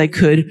loudly as I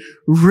could,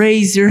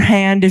 "Raise your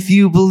hand if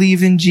you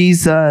believe in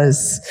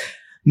Jesus."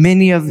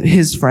 Many of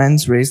his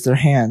friends raised their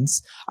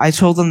hands. I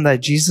told them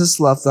that Jesus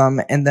loved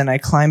them, and then I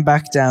climbed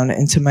back down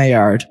into my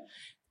yard.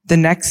 The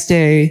next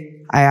day,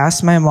 I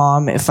asked my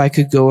mom if I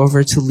could go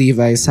over to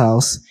Levi's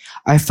house.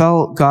 I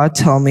felt God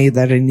tell me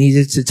that I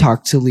needed to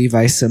talk to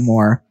Levi some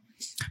more.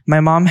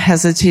 My mom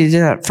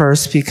hesitated at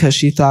first because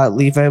she thought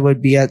Levi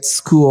would be at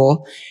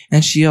school,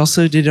 and she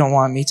also didn't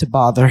want me to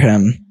bother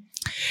him.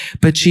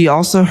 But she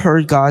also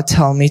heard God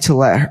tell me to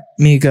let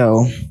me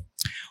go.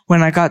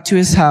 When I got to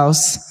his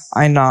house,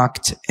 I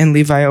knocked, and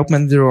Levi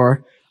opened the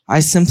door.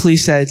 I simply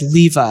said,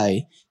 "Levi,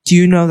 do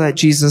you know that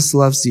Jesus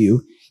loves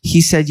you?" He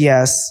said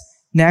yes.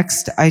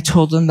 Next, I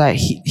told him that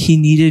he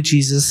needed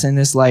Jesus in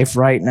his life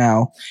right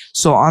now.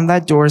 So on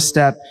that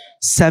doorstep,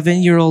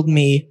 7-year-old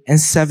me and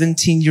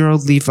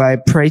 17-year-old Levi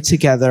prayed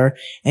together,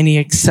 and he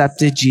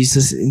accepted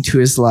Jesus into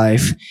his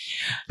life.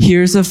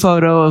 Here's a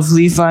photo of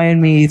Levi and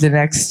me the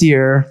next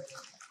year.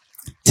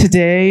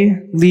 Today,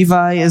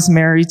 Levi is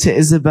married to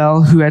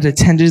Isabel, who had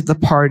attended the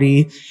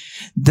party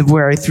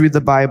where I threw the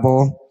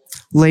Bible.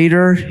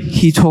 Later,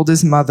 he told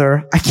his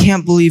mother, "I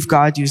can't believe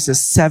God used a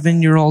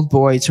 7-year-old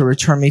boy to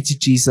return me to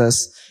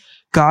Jesus.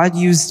 God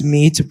used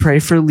me to pray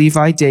for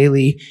Levi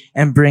daily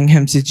and bring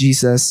him to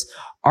Jesus.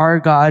 Our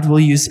God will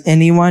use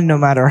anyone, no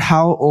matter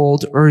how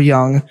old or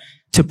young,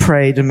 to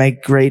pray to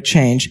make great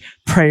change."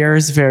 Prayer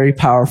is very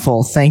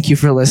powerful. Thank you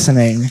for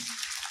listening.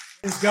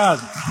 Praise God.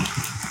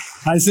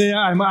 Isaiah,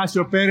 I'm going to ask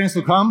your parents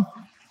to come.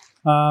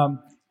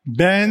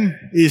 Ben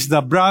is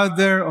the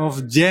brother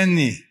of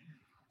Jenny,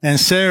 and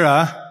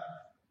Sarah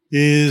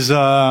is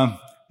the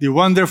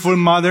wonderful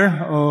mother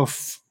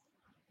of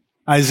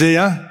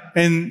Isaiah.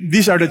 And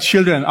these are the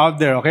children out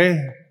there, okay?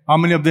 How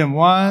many of them?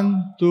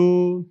 1,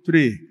 2,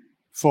 3,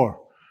 4.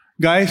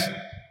 Guys,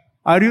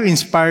 are you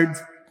inspired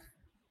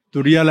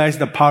to realize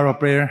the power of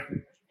prayer?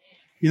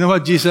 You know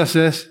what Jesus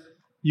says?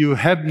 You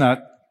have not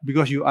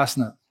because you ask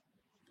not.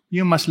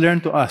 You must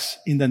learn to ask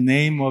in the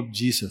name of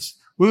Jesus.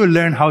 We will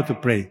learn how to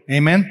pray.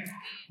 Amen?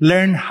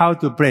 Learn how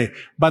to pray.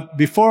 But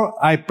before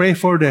I pray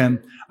for them,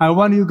 I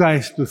want you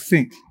guys to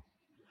think,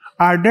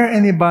 are there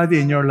anybody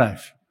in your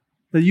life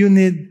that you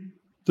need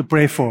to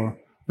pray for,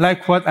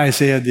 like what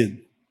Isaiah did?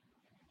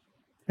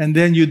 And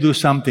then you do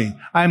something.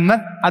 I'm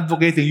not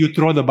advocating you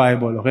throw the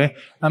Bible, okay?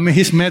 I mean,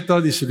 his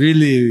method is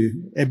really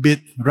a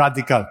bit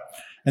radical.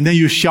 And then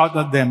you shout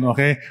at them,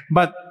 okay?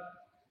 But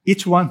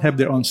each one have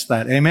their own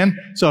style. Amen?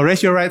 So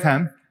raise your right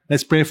hand.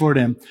 Let's pray for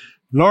them.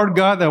 Lord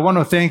God, I want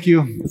to thank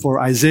you for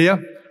Isaiah,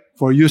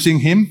 for using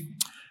him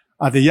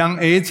at a young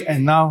age.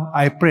 And now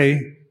I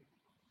pray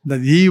that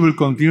he will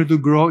continue to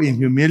grow in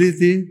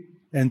humility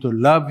and to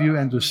love you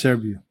and to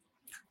serve you,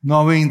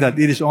 knowing that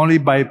it is only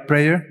by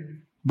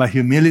prayer, by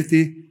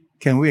humility,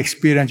 can we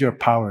experience your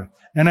power.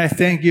 And I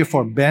thank you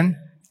for Ben,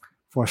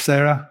 for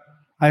Sarah.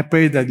 I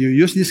pray that you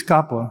use this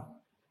couple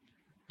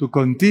to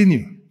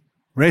continue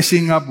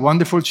raising up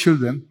wonderful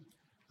children,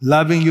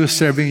 loving you,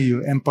 serving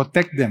you, and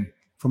protect them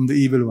from the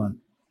evil one,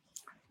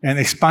 and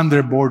expand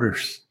their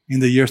borders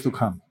in the years to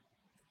come.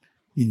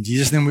 In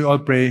Jesus' name we all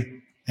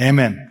pray.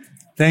 Amen.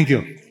 Thank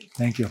you.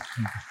 Thank you.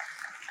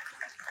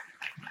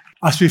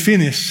 As we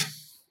finish,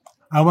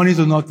 I want you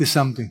to notice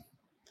something.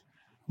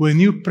 When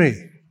you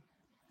pray,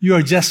 you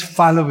are just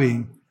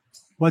following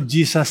what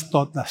Jesus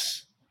taught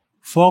us.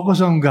 Focus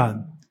on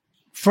God.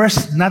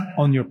 First, not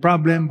on your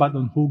problem, but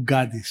on who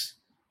God is,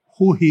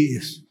 who He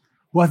is,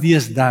 what He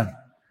has done.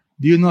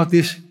 Do you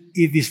notice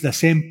it is the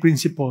same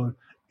principle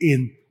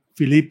in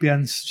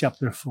Philippians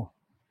chapter 4?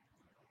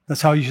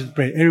 That's how you should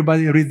pray.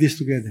 Everybody read this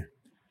together.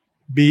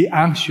 Be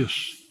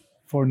anxious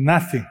for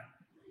nothing,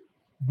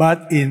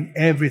 but in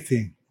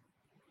everything.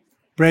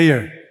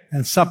 Prayer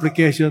and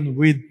supplication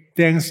with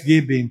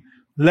thanksgiving.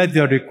 Let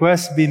your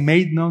requests be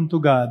made known to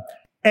God.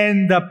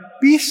 And the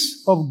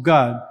peace of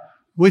God,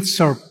 which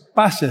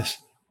surpasses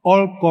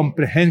all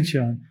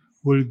comprehension,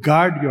 will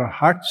guard your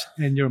hearts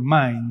and your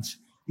minds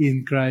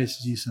in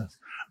Christ Jesus.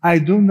 I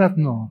do not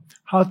know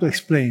how to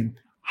explain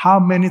how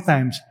many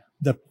times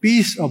the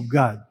peace of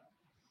God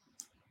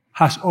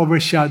has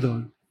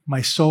overshadowed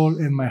my soul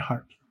and my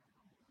heart.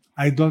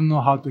 I don't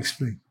know how to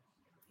explain.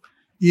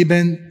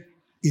 Even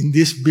in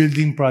this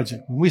building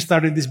project, when we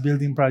started this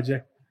building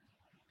project,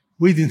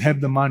 we didn't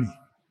have the money.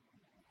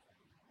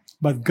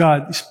 But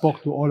God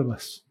spoke to all of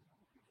us.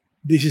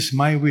 This is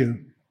my will.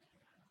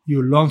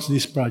 You launch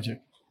this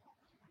project.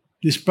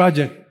 This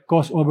project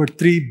cost over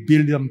 3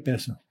 billion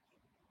pesos.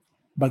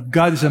 But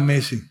God is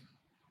amazing.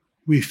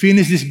 We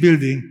finished this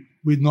building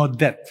with no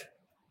debt.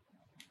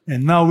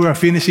 And now we are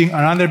finishing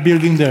another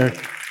building there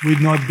with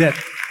no debt.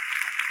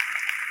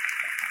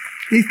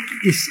 It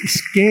is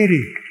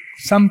scary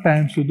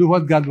sometimes to do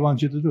what God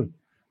wants you to do.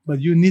 But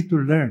you need to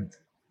learn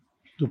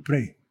to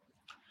pray.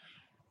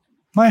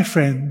 My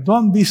friend,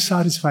 don't be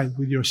satisfied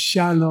with your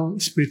shallow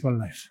spiritual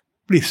life.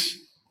 Please,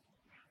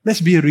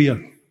 let's be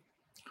real.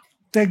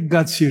 Take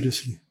God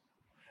seriously.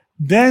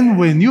 Then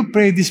when you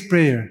pray this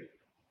prayer,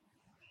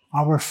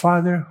 Our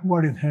Father who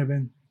art in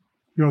heaven,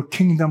 your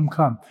kingdom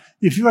come.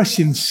 If you are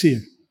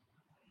sincere,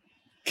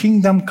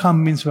 kingdom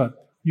come means what?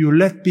 You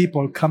let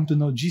people come to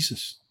know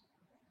Jesus.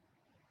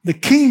 The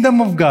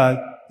kingdom of God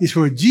is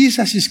where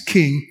Jesus is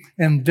king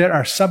and there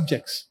are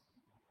subjects.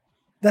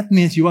 That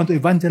means you want to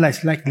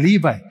evangelize like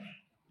Levi,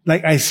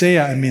 like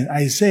Isaiah.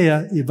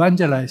 Isaiah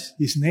evangelized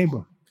his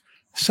neighbor.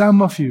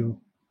 Some of you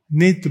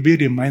need to be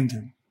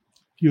reminded.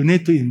 You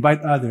need to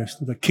invite others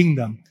to the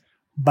kingdom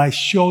by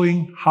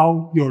showing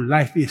how your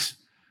life is.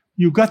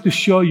 You got to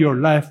show your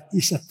life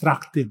is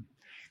attractive.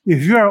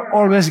 If you are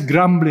always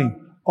grumbling,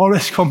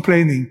 always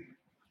complaining,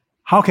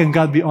 how can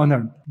God be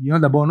honored? You know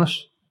the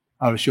bonus?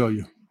 I'll show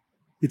you.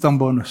 Itong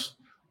bonus.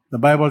 The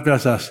Bible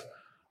tells us,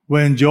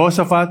 when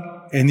Jehoshaphat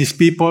and his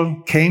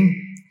people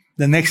came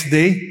the next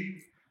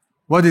day,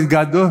 what did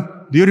God do?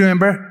 Do you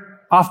remember?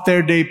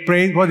 After they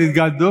prayed, what did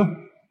God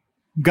do?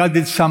 God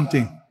did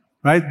something,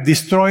 right?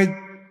 Destroyed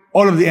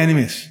all of the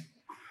enemies.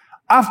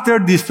 After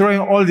destroying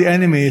all the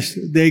enemies,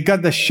 they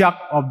got the shock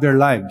of their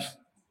lives.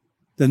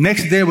 The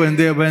next day when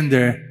they went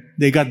there,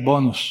 they got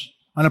bonus.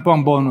 Ano po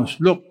ang bonus?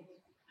 Look,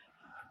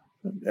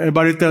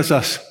 everybody tells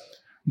us,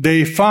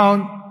 they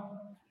found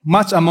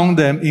much among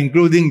them,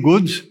 including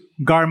goods,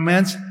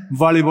 garments,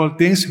 valuable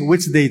things,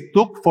 which they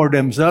took for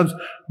themselves,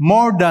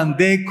 more than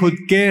they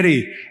could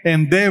carry.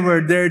 And they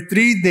were there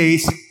 3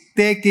 days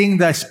taking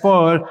the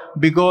spoil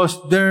because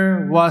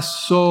there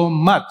was so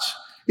much.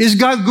 Is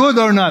God good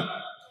or not?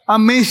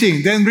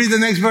 Amazing. Then read the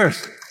next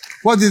verse.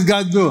 What did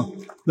God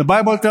do? The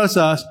Bible tells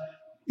us,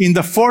 in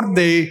the 4th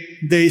day,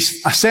 they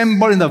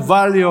assembled in the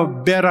valley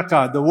of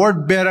Beraka. The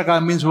word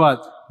Beraka means what?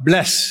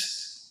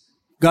 Bless.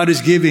 God is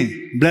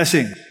giving,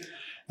 blessing.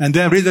 And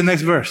then read the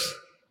next verse.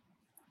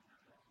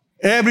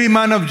 Every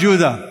man of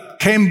Judah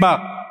came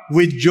back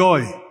with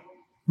joy.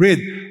 Read,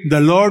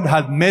 the Lord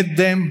had made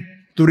them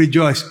to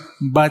rejoice.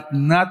 But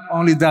not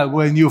only that,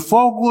 when you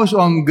focus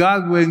on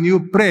God, when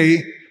you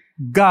pray,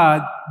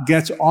 God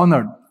gets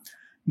honored.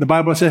 The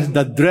Bible says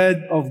the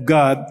dread of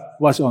God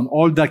was on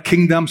all the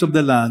kingdoms of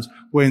the lands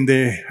when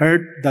they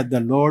heard that the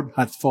Lord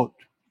had fought.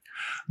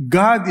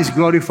 God is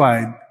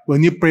glorified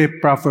when you pray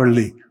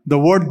properly. The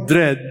word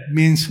dread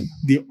means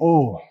the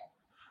awe,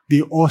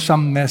 the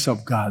awesomeness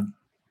of God.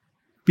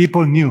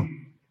 People knew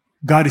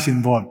God is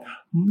involved.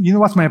 You know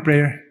what's my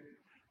prayer?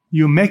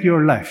 You make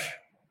your life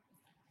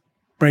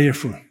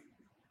prayerful.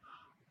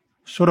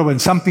 So that when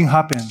something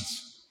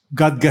happens,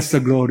 God gets the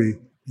glory,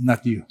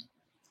 not you.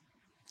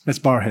 Let's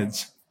bow our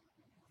heads.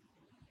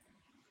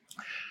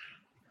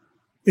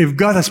 If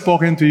God has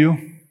spoken to you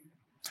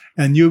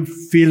and you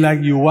feel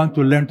like you want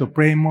to learn to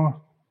pray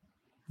more,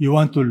 you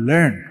want to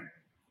learn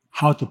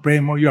how to pray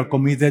more, you are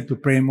committed to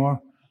pray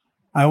more,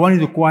 I want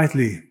you to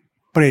quietly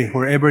pray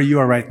wherever you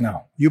are right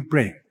now. You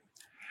pray.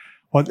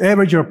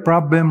 Whatever your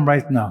problem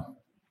right now,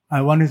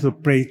 I want you to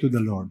pray to the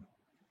Lord.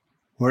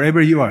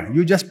 Wherever you are,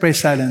 you just pray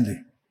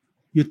silently.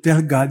 You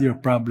tell God your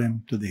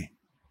problem today.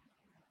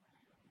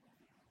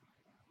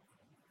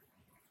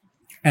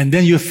 And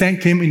then you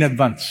thank Him in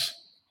advance.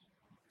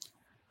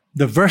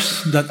 The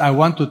verse that I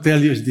want to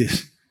tell you is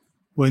this.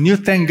 When you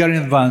thank God in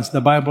advance, the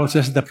Bible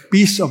says the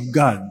peace of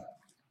God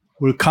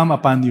will come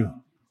upon you.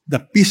 The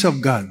peace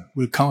of God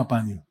will come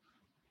upon you.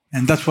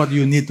 And that's what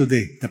you need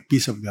today, the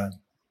peace of God.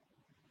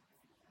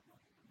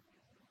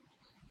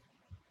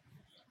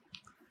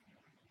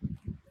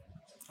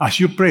 As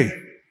you pray,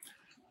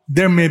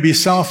 there may be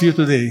some of you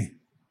today,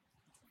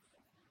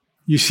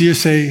 you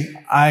say,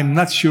 I'm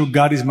not sure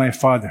God is my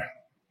Father.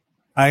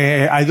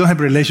 I don't have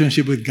a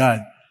relationship with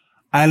God.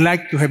 I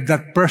like to have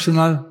that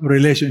personal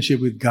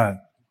relationship with God.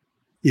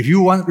 If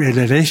you want a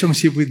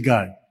relationship with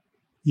God,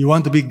 you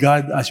want to be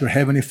God as your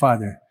Heavenly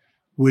Father,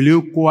 Will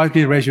you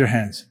quietly raise your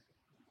hands?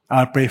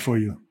 I'll pray for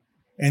you.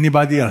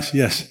 Anybody else?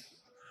 Yes.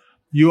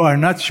 You are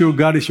not sure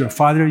God is your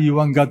Father. You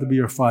want God to be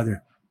your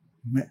Father.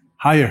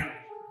 Higher,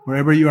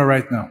 wherever you are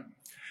right now.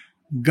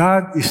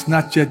 God is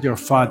not yet your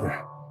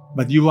Father,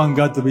 but you want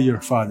God to be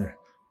your Father.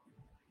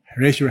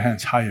 Raise your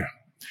hands higher.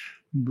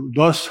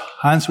 Those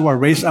hands who are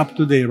raised up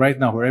today, right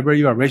now, wherever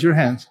you are, raise your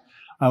hands.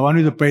 I want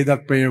you to pray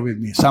that prayer with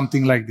me.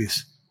 Something like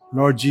this.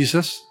 Lord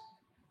Jesus,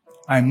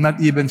 I'm not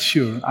even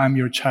sure I'm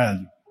your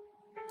child.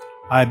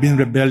 I've been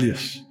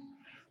rebellious.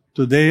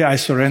 Today I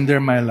surrender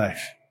my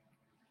life.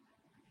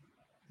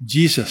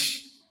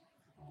 Jesus,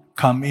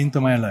 come into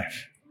my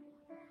life.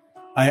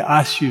 I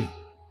ask you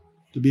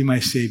to be my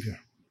Savior.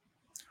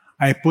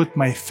 I put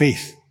my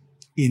faith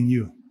in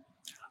you.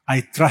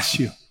 I trust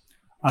you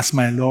as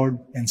my Lord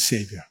and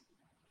Savior.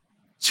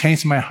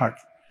 Change my heart.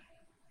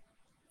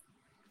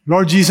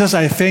 Lord Jesus,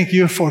 I thank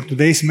you for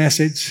today's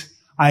message.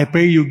 I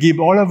pray you give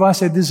all of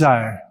us a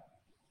desire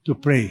to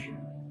pray,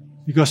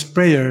 because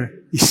prayer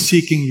is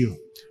seeking you.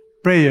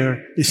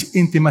 Prayer is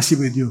intimacy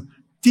with you.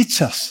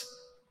 Teach us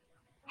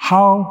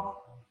how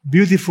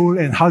beautiful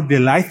and how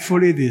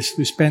delightful it is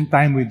to spend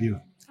time with you.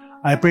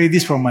 I pray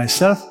this for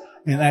myself,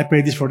 and I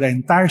pray this for the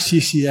entire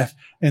CCF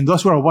and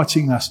those who are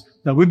watching us,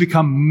 that we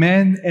become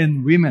men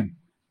and women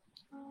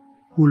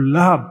who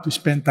love to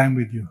spend time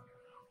with you,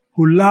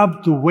 who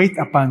love to wait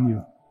upon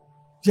you,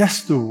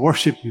 just to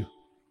worship you,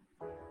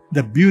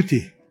 the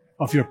beauty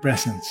of your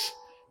presence.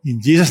 In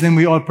Jesus' name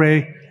we all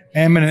pray.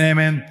 Amen and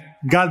amen.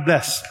 God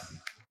bless.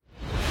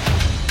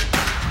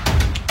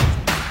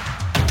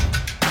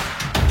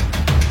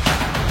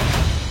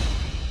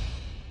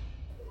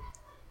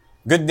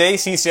 Good day,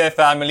 CCF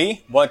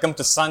family. Welcome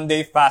to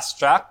Sunday Fast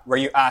Track, where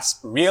you ask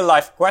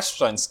real-life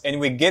questions and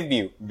we give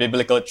you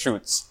biblical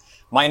truths.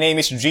 My name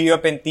is Gio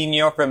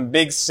Pentino from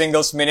Big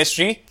Singles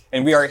Ministry,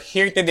 and we are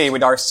here today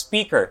with our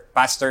speaker,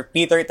 Pastor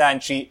Peter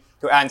Tanchi,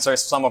 to answer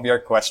some of your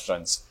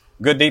questions.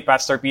 Good day,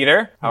 Pastor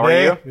Peter. How are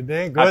you? Good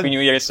day. Good. Happy New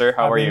Year, sir.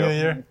 How are you? Happy New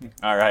Year.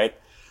 All right.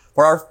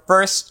 For our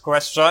first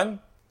question,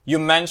 you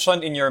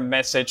mentioned in your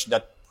message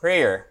that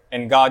prayer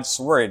and God's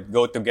Word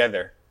go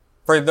together.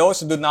 For those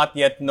who do not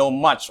yet know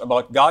much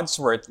about God's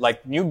Word,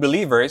 like new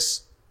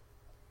believers,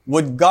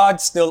 would God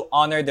still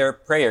honor their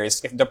prayers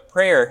if the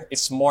prayer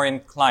is more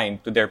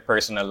inclined to their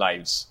personal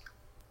lives?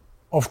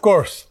 Of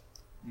course,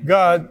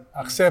 God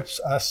accepts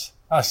us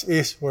as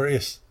is where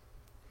is.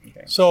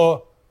 Okay.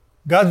 So,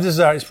 God's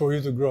desire is for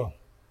you to grow.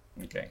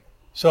 Okay.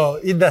 So,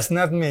 it does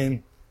not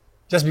mean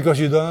just because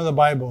you don't know the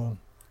Bible,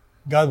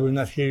 God will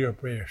not hear your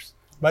prayers.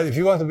 But if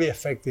you want to be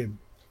effective,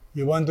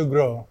 you want to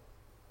grow,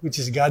 which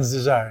is God's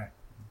desire,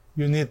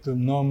 you need to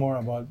know more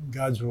about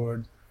God's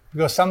Word.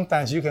 Because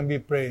sometimes you can be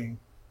praying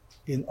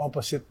in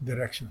opposite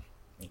direction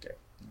Okay.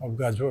 of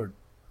God's Word.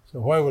 So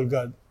why will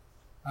God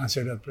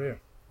answer that prayer?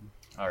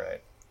 All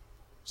right.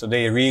 So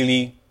they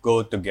really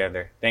go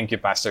together. Thank you,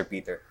 Pastor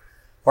Peter.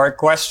 For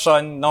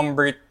question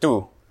number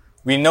 2,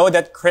 we know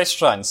that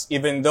Christians,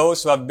 even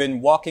those who have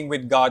been walking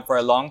with God for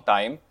a long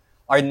time,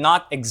 are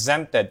not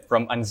exempted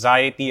from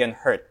anxiety and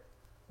hurt.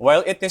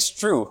 While it is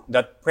true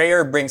that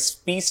prayer brings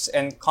peace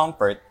and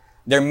comfort,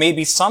 there may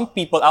be some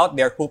people out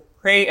there who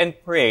pray and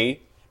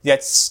pray,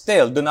 yet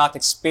still do not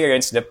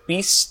experience the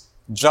peace,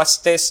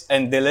 justice,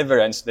 and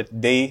deliverance that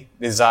they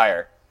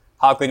desire.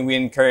 How can we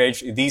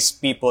encourage these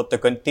people to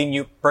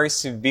continue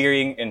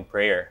persevering in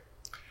prayer?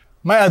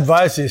 My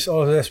advice is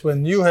always,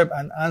 when you have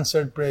an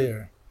answered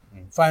prayer,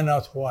 find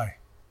out why.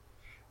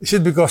 Is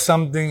it because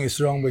something is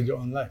wrong with your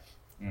own life?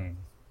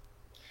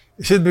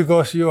 Is it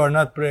because you are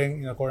not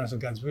praying in accordance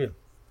with God's will?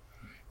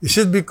 Is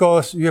it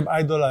because you have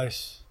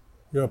idolized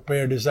your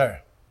prayer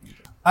desire?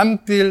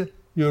 Until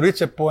you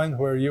reach a point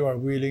where you are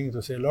willing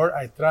to say, Lord,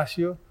 I trust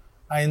you.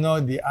 I know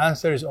the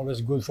answer is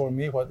always good for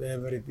me,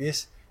 whatever it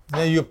is.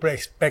 And then you pray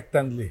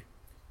expectantly.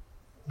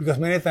 Because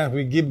many times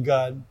we give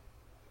God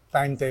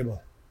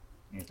timetable.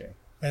 Okay.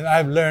 And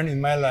I've learned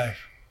in my life,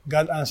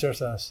 God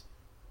answers us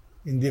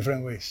in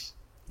different ways.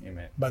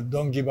 Amen. But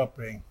don't give up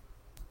praying.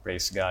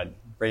 Praise God.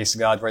 Praise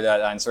God for that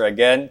answer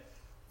again.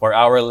 For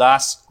our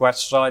last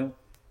question,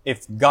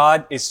 if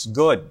God is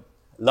good,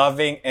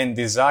 loving, and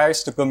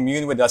desires to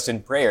commune with us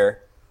in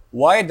prayer,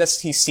 why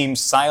does He seem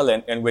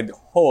silent and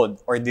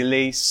withhold or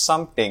delay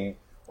something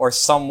or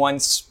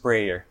someone's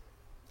prayer?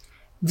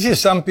 This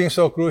is something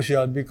so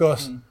crucial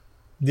because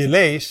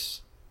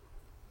delays,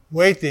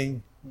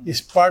 waiting,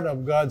 is part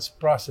of God's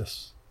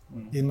process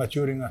in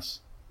maturing us.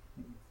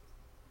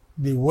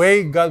 The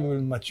way God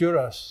will mature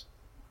us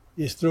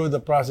is through the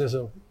process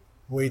of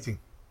waiting.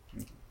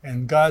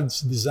 And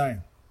God's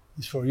design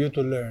is for you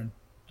to learn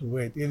to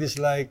wait. It is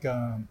like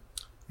a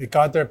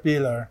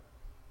caterpillar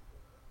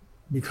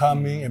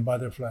becoming a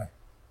butterfly.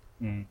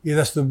 It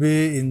has to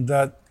be in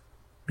that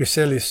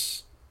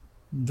chrysalis,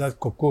 that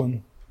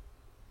cocoon,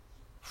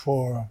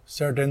 for a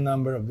certain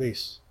number of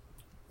days.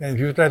 And if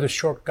you try to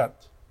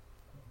shortcut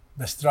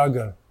the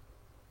struggle,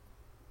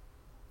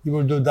 you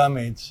will do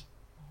damage,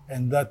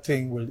 and that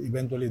thing will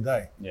eventually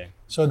die. Yeah.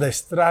 So the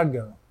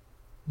struggle,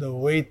 the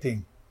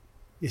waiting,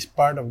 is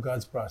part of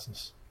God's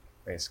process.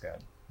 Praise God.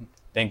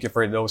 Thank you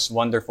for those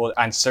wonderful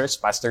answers,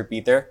 Pastor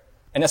Peter.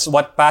 And as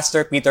what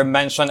Pastor Peter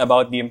mentioned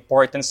about the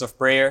importance of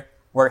prayer,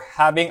 we're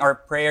having our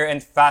prayer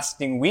and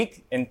fasting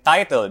week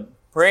entitled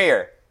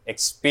Prayer,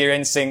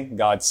 Experiencing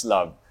God's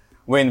Love.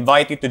 We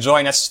invite you to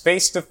join us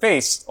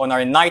face-to-face on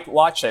our night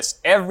watches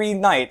every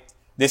night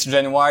this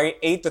January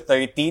 8 to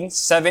 13,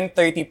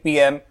 7:30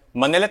 p.m.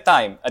 Manila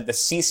time at the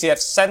CCF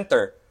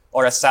Center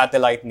or a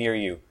satellite near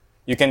you.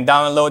 You can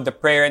download the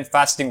prayer and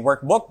fasting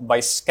workbook by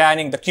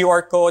scanning the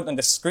QR code on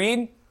the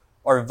screen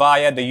or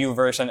via the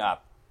YouVersion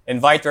app.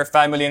 Invite your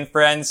family and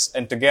friends,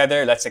 and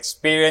together let's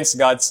experience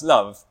God's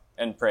love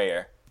and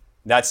prayer.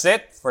 That's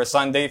it for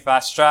Sunday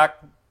Fast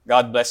Track.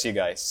 God bless you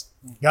guys.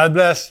 God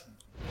bless.